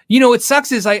 What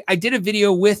sucks is I did a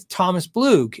video with Thomas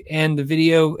Blug, and the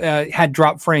video had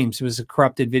dropped frames. It was a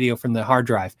corrupted video from the hard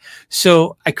drive.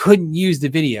 So I couldn't use the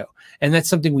video. And that's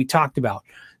something we talked about.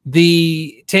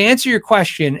 To answer your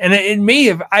question, and I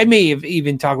may have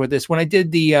even talked about this when I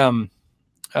did the,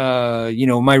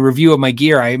 my review of my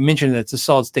gear. I mentioned that it's a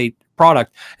solid state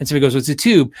product. And somebody goes, well, it's a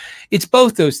tube. It's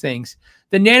both those things.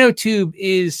 The nanotube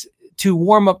is to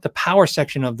warm up the power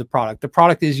section of the product. The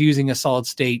product is using a solid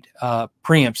state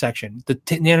preamp section. The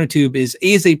nanotube is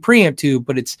a preamp tube,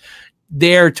 but it's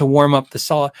there to warm up the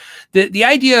solid. The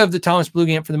idea of the Thomas Blug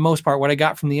amp, for the most part, what I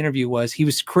got from the interview was he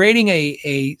was creating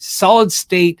a solid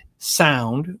state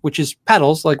sound, which is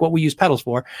pedals, like what we use pedals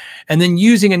for, and then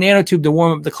using a nanotube to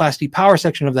warm up the Class D power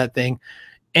section of that thing.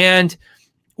 And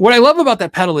what I love about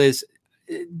that pedal is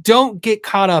don't get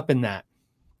caught up in that.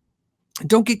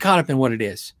 Don't get caught up in what it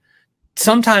is.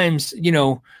 Sometimes,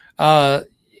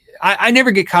 I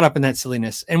never get caught up in that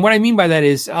silliness. And what I mean by that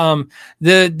is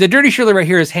the Dirty Shirley right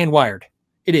here is hand wired.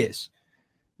 It is.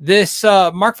 This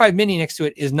Mark V Mini next to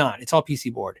it is not. It's all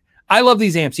PC board. I love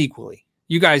these amps equally.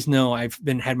 You guys know I've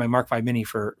had my Mark V Mini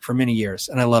for many years,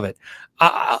 and I love it.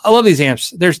 I love these amps.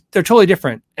 They're totally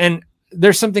different. And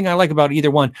there's something I like about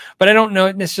either one, but I don't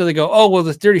necessarily go, oh, well,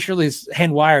 the Dirty Shirley is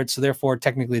hand wired, so therefore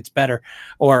technically it's better,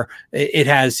 or it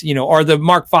has, or the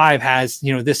Mark V has,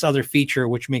 this other feature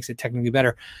which makes it technically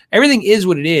better. Everything is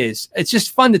what it is. It's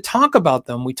just fun to talk about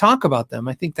them. We talk about them.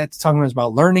 I think that's talking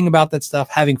about learning about that stuff,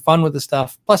 having fun with the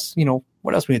stuff. Plus,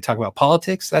 what else we going to talk about?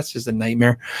 Politics? That's just a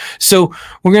nightmare. So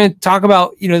we're going to talk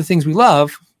about, the things we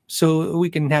love, so we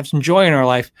can have some joy in our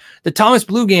life. The Thomas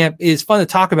Blug amp is fun to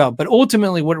talk about, but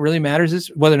ultimately what really matters is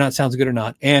whether or not it sounds good or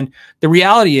not. And the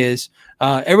reality is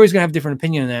everybody's going to have a different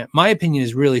opinion on that. My opinion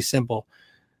is really simple.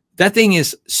 That thing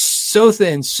is so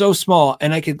thin, so small,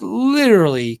 and I could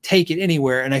literally take it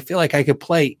anywhere, and I feel like I could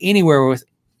play anywhere with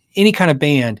any kind of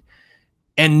band,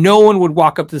 and no one would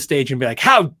walk up to the stage and be like,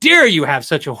 how dare you have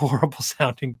such a horrible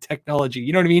sounding technology?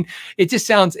 You know what I mean? It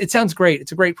sounds great.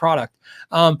 It's a great product.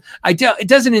 It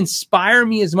doesn't inspire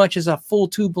me as much as a full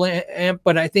tube amp,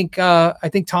 but I think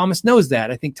Thomas knows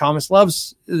that. I think Thomas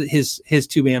loves his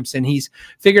tube amps, and he's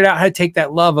figured out how to take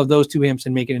that love of those tube amps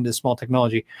and make it into small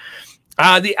technology.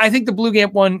 I think the Blug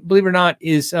amp one, believe it or not,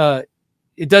 is,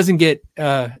 it doesn't get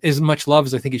as much love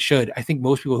as I think it should. I think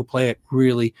most people who play it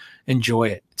really enjoy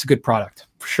it. It's a good product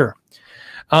for sure.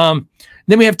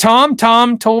 Then we have Tom.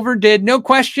 Tom Tolver did no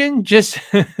question, just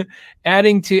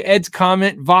adding to Ed's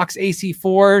comment, Vox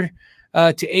AC4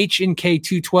 to H&K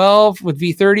 212 with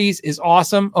V30s is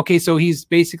awesome. Okay, so he's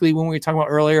basically, when we were talking about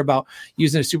earlier about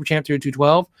using a Super Champ through a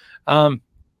 212,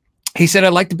 he said, I'd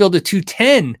like to build a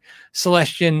 210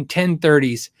 Celestion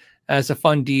 1030s as a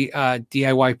fun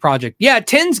DIY project. Yeah,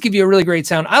 10s give you a really great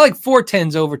sound. I like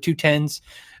 410s over 210s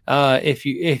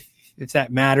if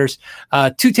that matters.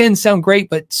 210s sound great,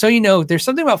 but so you know, there's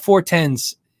something about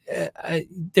 410s.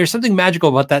 There's something magical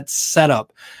about that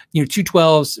setup.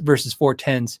 212s versus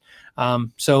 410s.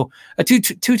 So a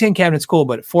 210 cabinet's cool,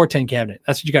 but a 410 cabinet,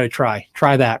 that's what you got to try.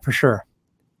 Try that for sure.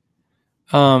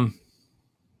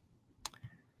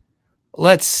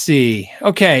 Let's see.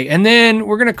 Okay. And then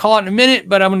we're going to call out in a minute,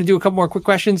 but I'm going to do a couple more quick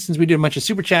questions since we did a bunch of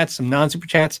super chats, some non-super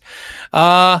chats.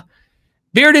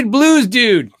 Bearded Blues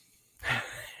dude.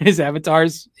 His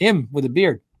avatar's him with a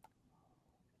beard.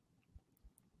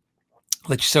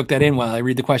 Let you soak that in while I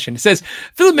read the question. It says,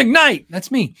 Philip McKnight,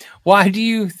 that's me. Why do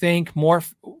you think more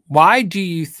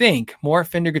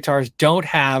Fender guitars don't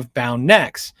have bound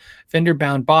necks? Fender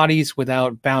bound bodies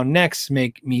without bound necks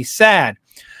make me sad.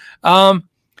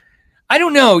 I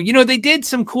don't know. They did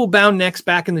some cool bound necks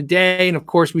back in the day. And of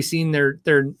course, we've seen their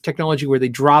technology where they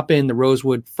drop in the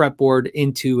rosewood fretboard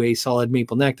into a solid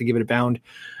maple neck to give it a bound.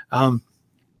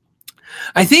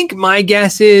 I think my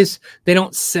guess is they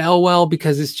don't sell well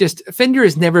because it's just Fender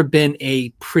has never been a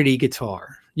pretty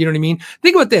guitar. You know what I mean?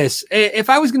 Think about this. If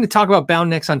I was going to talk about bound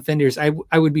necks on Fenders, I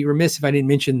would be remiss if I didn't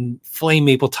mention flame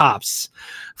maple tops.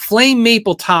 Flame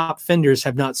maple top Fenders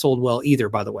have not sold well either,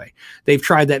 by the way. They've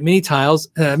tried that many times.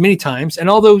 And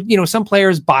although, some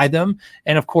players buy them,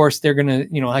 and of course they're going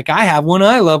to, like I have one,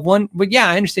 I love one. But yeah,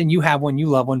 I understand you have one, you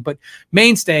love one. But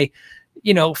mainstay,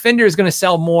 Fender is going to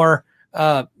sell more,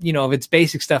 of its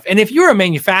basic stuff. And if you're a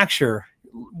manufacturer,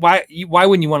 why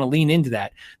wouldn't you want to lean into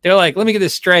that? They're like, let me get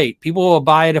this straight. People will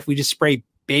buy it if we just spray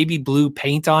baby blue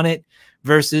paint on it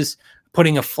versus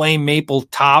putting a flame maple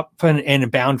top and a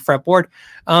bound fretboard.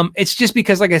 It's just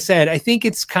because, like I said, I think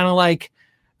it's kind of like,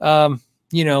 a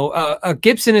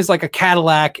Gibson is like a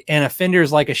Cadillac and a Fender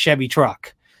is like a Chevy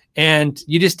truck. And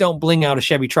you just don't bling out a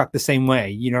Chevy truck the same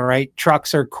way, right?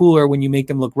 Trucks are cooler when you make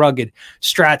them look rugged.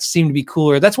 Strats seem to be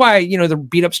cooler. That's why, the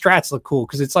beat up Strats look cool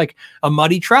because it's like a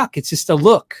muddy truck. It's just a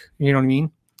look, you know what I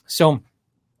mean? So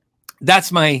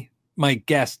that's my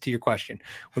guess to your question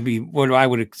would be what I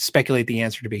would speculate the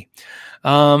answer to be.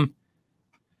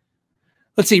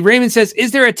 Let's see. Raymond says,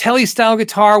 is there a Tele style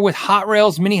guitar with Hot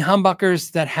Rails mini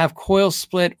humbuckers that have coil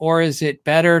split, or is it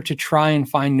better to try and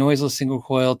find noiseless single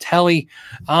coil Tele?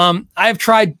 I've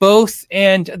tried both,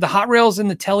 and the Hot Rails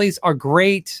and the Teles are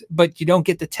great, but you don't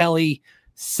get the Tele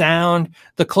sound.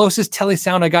 The closest Tele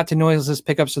sound I got to noiseless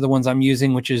pickups are the ones I'm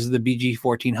using, which is the BG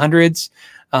 1400s.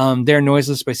 They're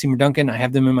noiseless by Seymour Duncan. I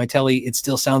have them in my Tele. It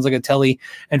still sounds like a Tele.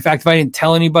 In fact, if I didn't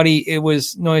tell anybody it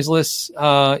was noiseless,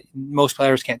 most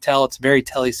players can't tell. It's very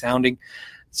Tele sounding.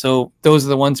 So those are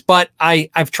the ones. But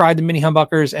I've tried the mini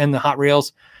humbuckers and the Hot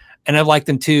Rails, and I like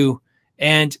them too.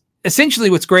 And essentially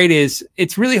what's great is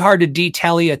it's really hard to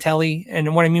de-Tele a Tele.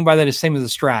 And what I mean by that is same as a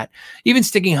Strat. Even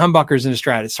sticking humbuckers in a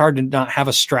Strat, it's hard to not have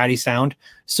a Stratty sound.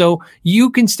 So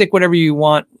you can stick whatever you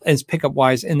want as pickup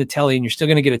wise in the Tele, and you're still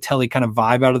going to get a Tele kind of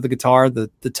vibe out of the guitar, the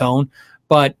tone.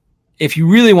 But if you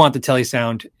really want the Tele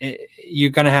sound, you're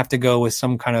going to have to go with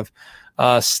some kind of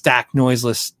stacked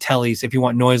noiseless Teles if you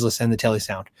want noiseless and the Tele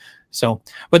sound. So,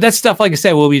 but that's stuff, like I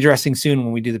said, we'll be addressing soon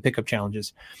when we do the pickup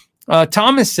challenges.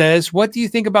 Thomas says, what do you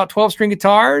think about 12-string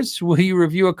guitars? Will you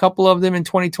review a couple of them in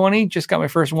 2020? Just got my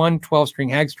first one, 12-string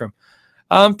Hagstrom.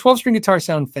 12-string guitars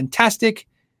sound fantastic,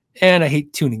 and I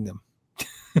hate tuning them.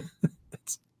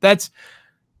 That's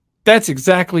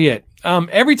exactly it.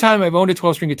 Every time I've owned a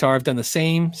 12-string guitar, I've done the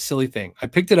same silly thing. I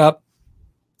picked it up.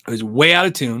 It was way out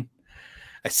of tune.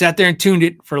 I sat there and tuned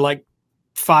it for like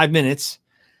 5 minutes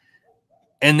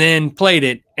and then played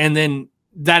it, and then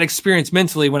that experience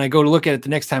mentally, when I go to look at it the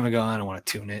next time, I go, I don't want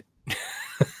to tune it.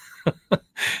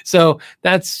 So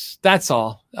that's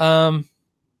all. But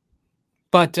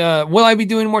will I be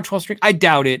doing more 12-string? I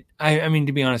doubt it. I mean,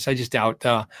 to be honest, I just doubt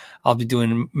I'll be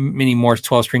doing many more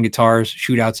 12-string guitars,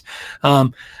 shootouts.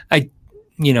 I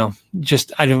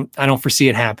don't foresee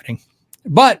it happening.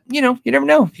 But, you never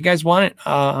know. If you guys want it,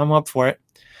 I'm up for it.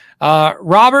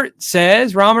 Robert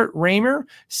Raymer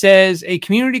says, a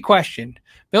community question.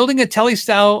 Building a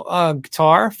Tele-style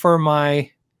guitar for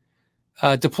my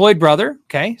deployed brother.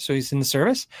 Okay, so he's in the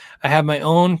service. I have my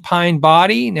own pine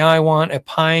body. Now I want a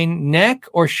pine neck,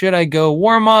 or should I go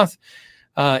Warmoth?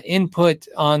 Input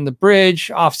on the bridge,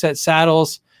 offset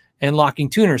saddles, and locking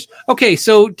tuners. Okay,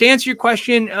 so to answer your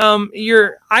question,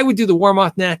 I would do the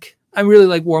Warmoth neck. I really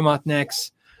like Warmoth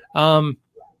necks.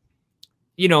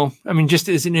 Just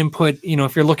as an input,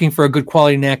 if you're looking for a good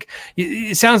quality neck,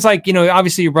 it sounds like,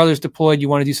 obviously your brother's deployed. You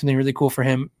want to do something really cool for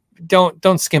him.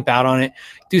 Don't skimp out on it.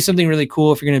 Do something really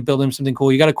cool. If you're going to build him something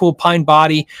cool, you got a cool pine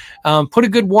body, put a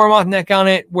good Warmoth neck on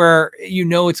it where,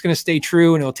 it's going to stay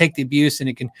true and it'll take the abuse and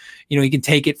it can, you can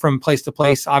take it from place to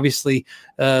place. Obviously,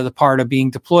 the part of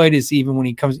being deployed is even when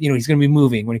he comes, he's going to be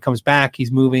moving. When he comes back,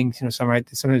 he's moving,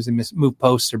 sometimes they move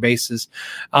posts or bases.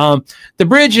 The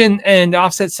bridge and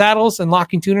offset saddles and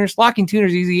locking tuners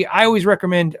easy. I always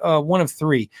recommend one of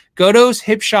three: Godos,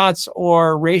 hip shots,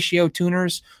 or ratio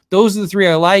tuners. Those are the three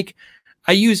I like.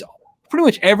 I use pretty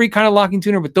much every kind of locking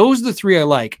tuner, but those are the three I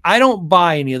like. I don't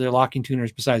buy any other locking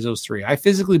tuners besides those three. I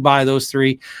physically buy those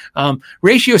three.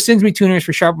 Ratio sends me tuners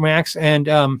for Sharp Max, and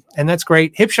that's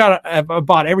great. Hipshot, I've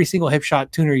bought every single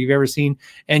Hipshot tuner you've ever seen,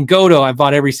 and Godo, I've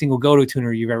bought every single Godo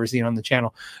tuner you've ever seen on the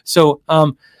channel. So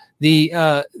those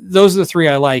are the three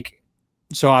I like.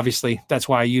 So obviously that's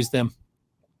why I use them.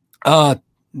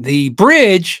 The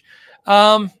bridge,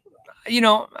 I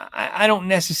don't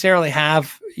necessarily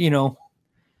have, you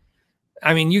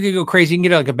could go crazy. You can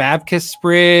get like a Babkus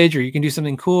bridge, or you can do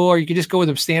something cool, or you can just go with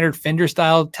a standard Fender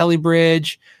style tele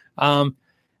bridge. I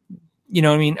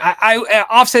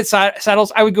offset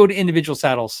saddles, I would go to individual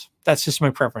saddles. That's just my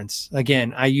preference.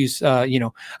 Again, I use, I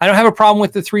don't have a problem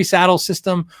with the 3 saddle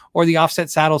system or the offset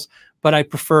saddles, but I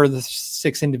prefer the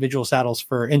 6 individual saddles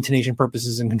for intonation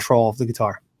purposes and control of the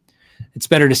guitar. It's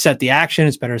better to set the action.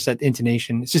 It's better to set the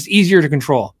intonation. It's just easier to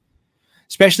control,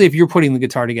 especially if you're putting the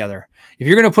guitar together. If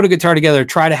you're going to put a guitar together,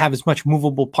 try to have as much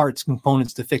movable parts,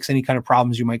 components to fix any kind of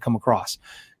problems you might come across.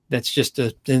 That's just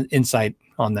an insight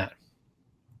on that.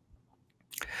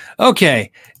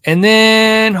 Okay. And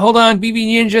then hold on. BB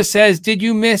Ninja says, did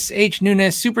you miss H.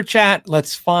 Nunes super chat?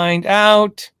 Let's find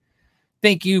out.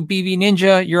 Thank you, BB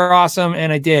Ninja. You're awesome.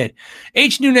 And I did.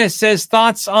 H. Nunes says,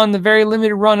 thoughts on the very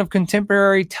limited run of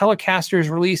contemporary Telecasters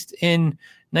released in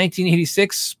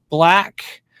 1986.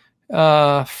 Black.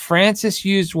 Francis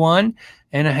used one,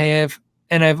 and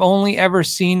I've only ever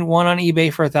seen one on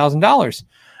eBay for $1,000.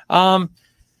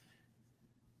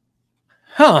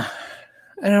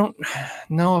 I don't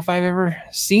know if I've ever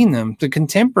seen them. The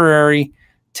contemporary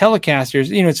Telecasters,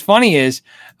 it's funny is,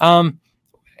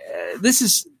 this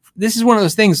is one of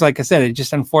those things, like I said, it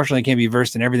just unfortunately can't be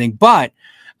versed in everything, but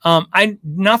I'm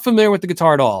not familiar with the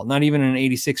guitar at all, not even an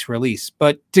 86 release.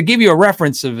 But to give you a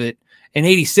reference of it, in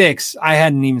 86, I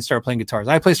hadn't even started playing guitars.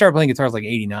 I started playing guitars like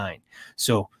 89.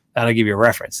 So that'll give you a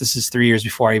reference. This is 3 years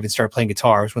before I even started playing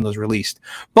guitars when those released.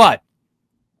 But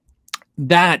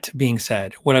that being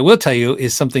said, what I will tell you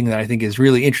is something that I think is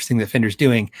really interesting that Fender's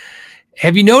doing.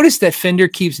 Have you noticed that Fender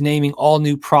keeps naming all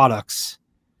new products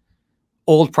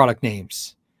old product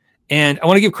names? And I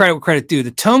want to give credit where credit due.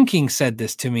 The Tone King said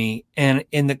this to me, and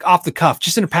off the cuff,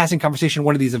 just in a passing conversation at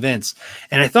one of these events.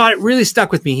 And I thought it really stuck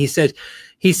with me. He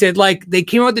said, like, they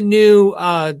came out with the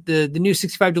new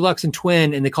 65 Deluxe and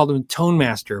Twin, and they called them Tone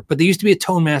Master, but they used to be a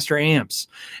Tone Master amps.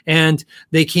 And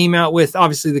they came out with,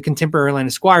 obviously, the contemporary line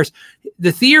of Squires.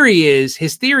 His theory is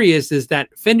that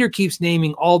Fender keeps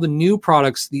naming all the new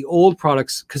products, the old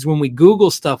products, because when we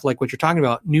Google stuff like what you're talking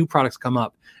about, new products come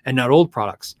up and not old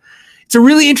products. It's a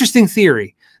really interesting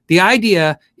theory. The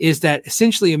idea is that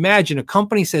essentially, imagine a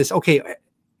company says, okay,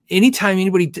 anytime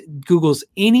anybody Googles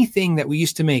anything that we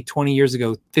used to make 20 years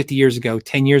ago, 50 years ago,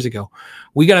 10 years ago,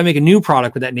 we got to make a new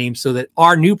product with that name so that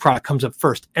our new product comes up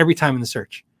first every time in the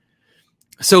search.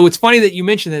 So it's funny that you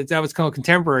mentioned that was called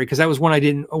contemporary, because that was one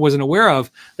I wasn't aware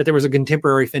of, that there was a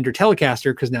contemporary Fender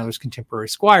Telecaster, because now there's contemporary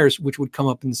Squires, which would come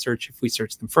up in the search if we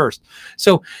searched them first.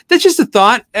 So that's just a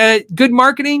thought. Good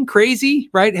marketing, crazy,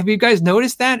 right? Have you guys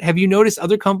noticed that? Have you noticed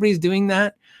other companies doing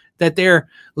that they're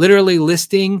literally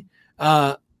listing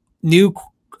new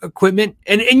equipment?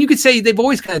 And you could say they've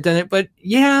always kind of done it, but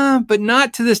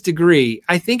not to this degree.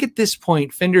 I think at this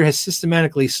point, Fender has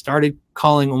systematically started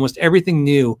calling almost everything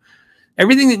new.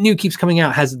 Everything that new keeps coming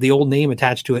out has the old name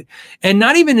attached to it. And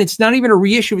it's not even a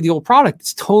reissue of the old product.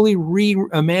 It's totally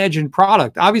reimagined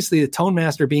product. Obviously, the Tone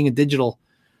Master being a digital,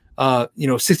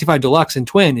 65 Deluxe and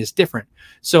Twin is different.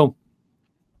 So,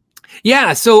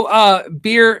 yeah. So,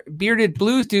 Bearded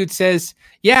Blues Dude says,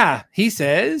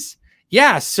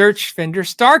 search Fender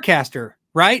Starcaster,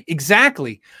 right?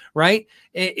 Exactly. Right.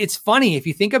 It's funny. If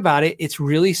you think about it, it's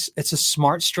a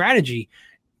smart strategy.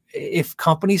 If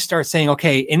companies start saying,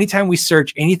 okay, anytime we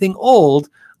search anything old,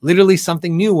 literally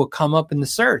something new will come up in the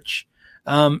search.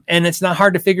 And it's not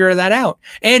hard to figure that out.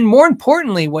 And more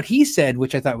importantly, what he said,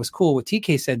 which I thought was cool, what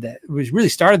TK said that was really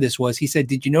started this was, he said,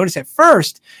 did you notice at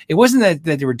first, it wasn't that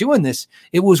they were doing this.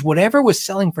 It was whatever was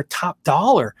selling for top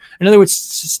dollar. In other words,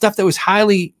 stuff that was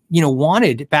highly,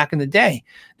 wanted back in the day.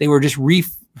 They were just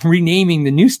renaming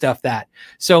the new stuff that.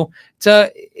 So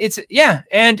it's yeah.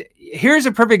 And here's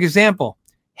a perfect example.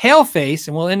 Haleface,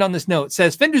 and we'll end on this note,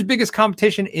 says Fender's biggest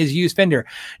competition is used Fender.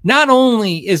 Not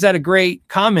only is that a great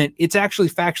comment, it's actually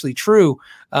factually true.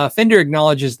 Fender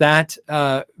acknowledges that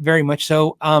very much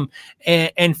so.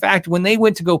 And in fact, when they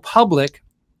went to go public,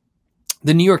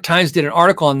 the New York Times did an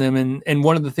article on them, and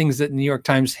one of the things that the New York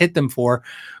Times hit them for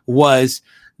was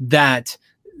that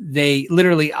they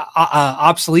literally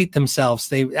obsolete themselves.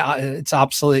 It's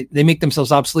obsolete. They make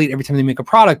themselves obsolete every time they make a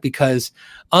product, because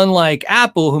unlike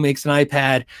Apple, who makes an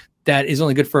iPad that is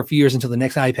only good for a few years until the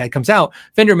next iPad comes out,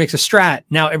 Fender makes a Strat.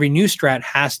 Now every new Strat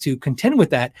has to contend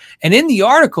with that. And in the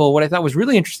article, what I thought was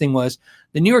really interesting was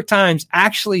the New York Times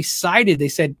actually cited, they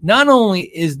said, not only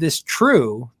is this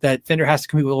true that Fender has to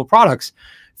compete with old products,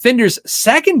 Fender's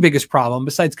second biggest problem,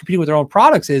 besides competing with their own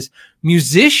products, is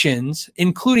musicians,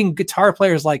 including guitar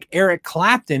players like Eric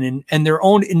Clapton and their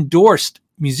own endorsed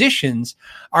musicians,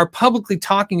 are publicly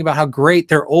talking about how great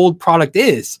their old product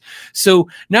is. So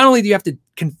not only do you have to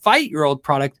fight your old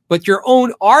product, but your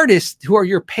own artists, who are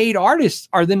your paid artists,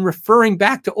 are then referring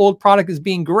back to old product as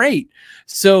being great.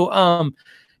 So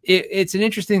it's an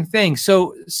interesting thing.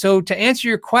 So to answer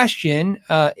your question,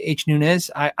 H. Nunez,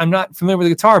 I'm not familiar with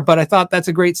the guitar, but I thought that's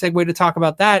a great segue to talk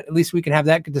about that. At least we can have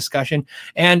that good discussion,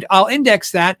 and I'll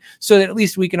index that so that at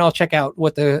least we can all check out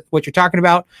what you're talking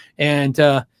about, and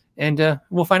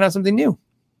we'll find out something new.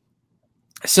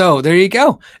 So there you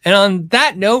go. And on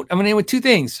that note, I'm going to end with two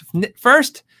things.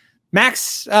 First,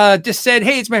 Max just said,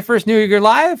 hey, it's my first New Year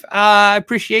Live. I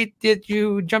appreciate that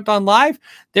you jumped on live.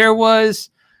 There was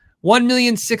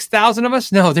 1,006,000 of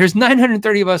us. No, there's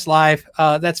 930 of us live.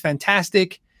 That's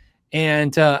fantastic.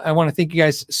 And I want to thank you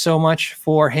guys so much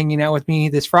for hanging out with me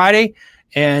this Friday.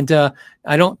 And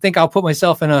I don't think I'll put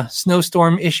myself in a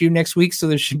snowstorm issue next week, so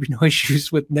there should be no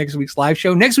issues with next week's live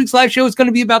show. Next week's live show is going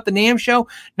to be about the NAMM show.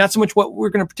 Not so much what we're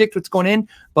going to predict what's going in,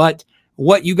 but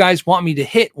what you guys want me to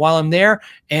hit while I'm there.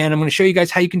 And I'm going to show you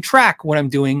guys how you can track what I'm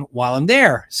doing while I'm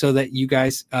there, so that you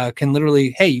guys can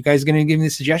literally, hey, you guys are going to give me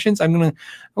the suggestions. We're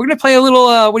going to play a little,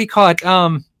 what do you call it?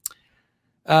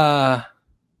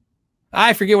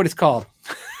 I forget what it's called.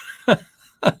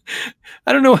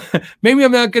 I don't know. Maybe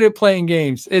I'm not good at playing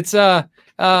games. It's, where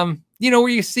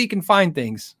you seek and find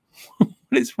things. What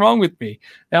is wrong with me?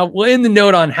 Now we'll end the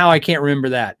note on how I can't remember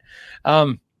that.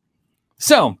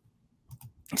 So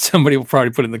somebody will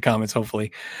probably put it in the comments,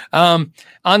 hopefully. On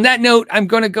that note, I'm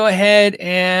going to go ahead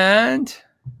and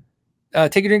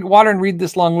take a drink of water and read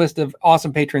this long list of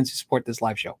awesome patrons who support this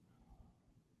live show.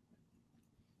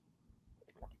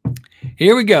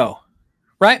 Here we go.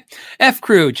 Right? F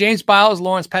Crew, James Biles,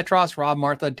 Lawrence Petros, Rob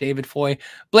Martha, David Foy,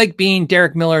 Blake Bean,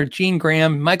 Derek Miller, Gene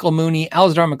Graham, Michael Mooney,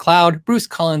 Alistair McLeod, Bruce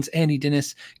Collins, Andy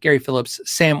Dennis, Gary Phillips,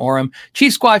 Sam Oram,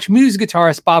 Chief Squatch, music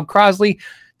guitarist Bob Crosley,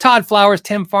 Todd Flowers,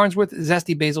 Tim Farnsworth,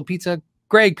 Zesty Basil Pizza,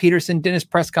 Greg Peterson, Dennis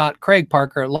Prescott, Craig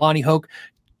Parker, Lonnie Hoke,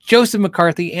 Joseph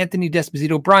McCarthy, Anthony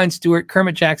Desposito, Brian Stewart,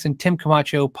 Kermit Jackson, Tim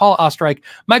Camacho, Paul Ostreich,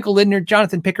 Michael Lindner,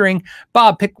 Jonathan Pickering,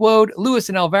 Bob Pickwoad, Lewis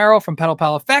and Alvaro from Pedal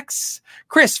Pal Effects,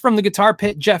 Chris from the Guitar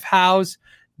Pit, Jeff Howes,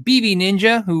 BB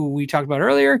Ninja, who we talked about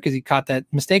earlier because he caught that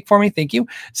mistake for me. Thank you.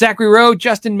 Zachary Rowe,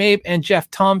 Justin Mabe, and Jeff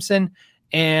Thompson.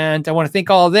 And I want to thank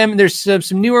all of them. There's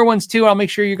some newer ones too. I'll make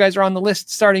sure you guys are on the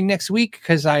list starting next week,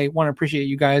 because I want to appreciate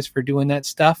you guys for doing that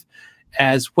stuff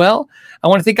as well. I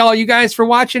want to thank all you guys for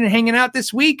watching and hanging out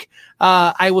this week.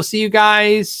 I will see you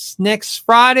guys next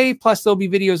Friday. Plus, there'll be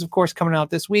videos, of course, coming out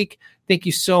this week. Thank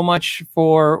you so much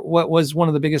for what was one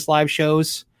of the biggest live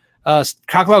shows. Talk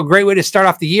about a great way to start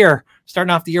off the year.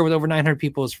 Starting off the year with over 900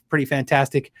 people is pretty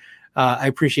fantastic. I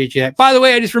appreciate you. By the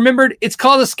way, I just remembered it's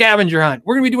called a scavenger hunt.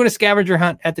 We're going to be doing a scavenger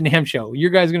hunt at the NAMM show. You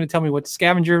guys are going to tell me what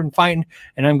scavenger and fighting,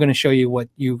 and I'm going to show you what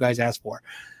you guys asked for.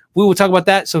 We will talk about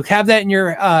that. So have that in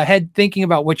your head, thinking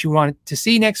about what you want to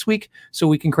see next week, so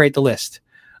we can create the list.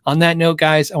 On that note,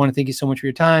 guys, I want to thank you so much for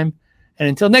your time. And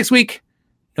until next week,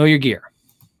 know your gear.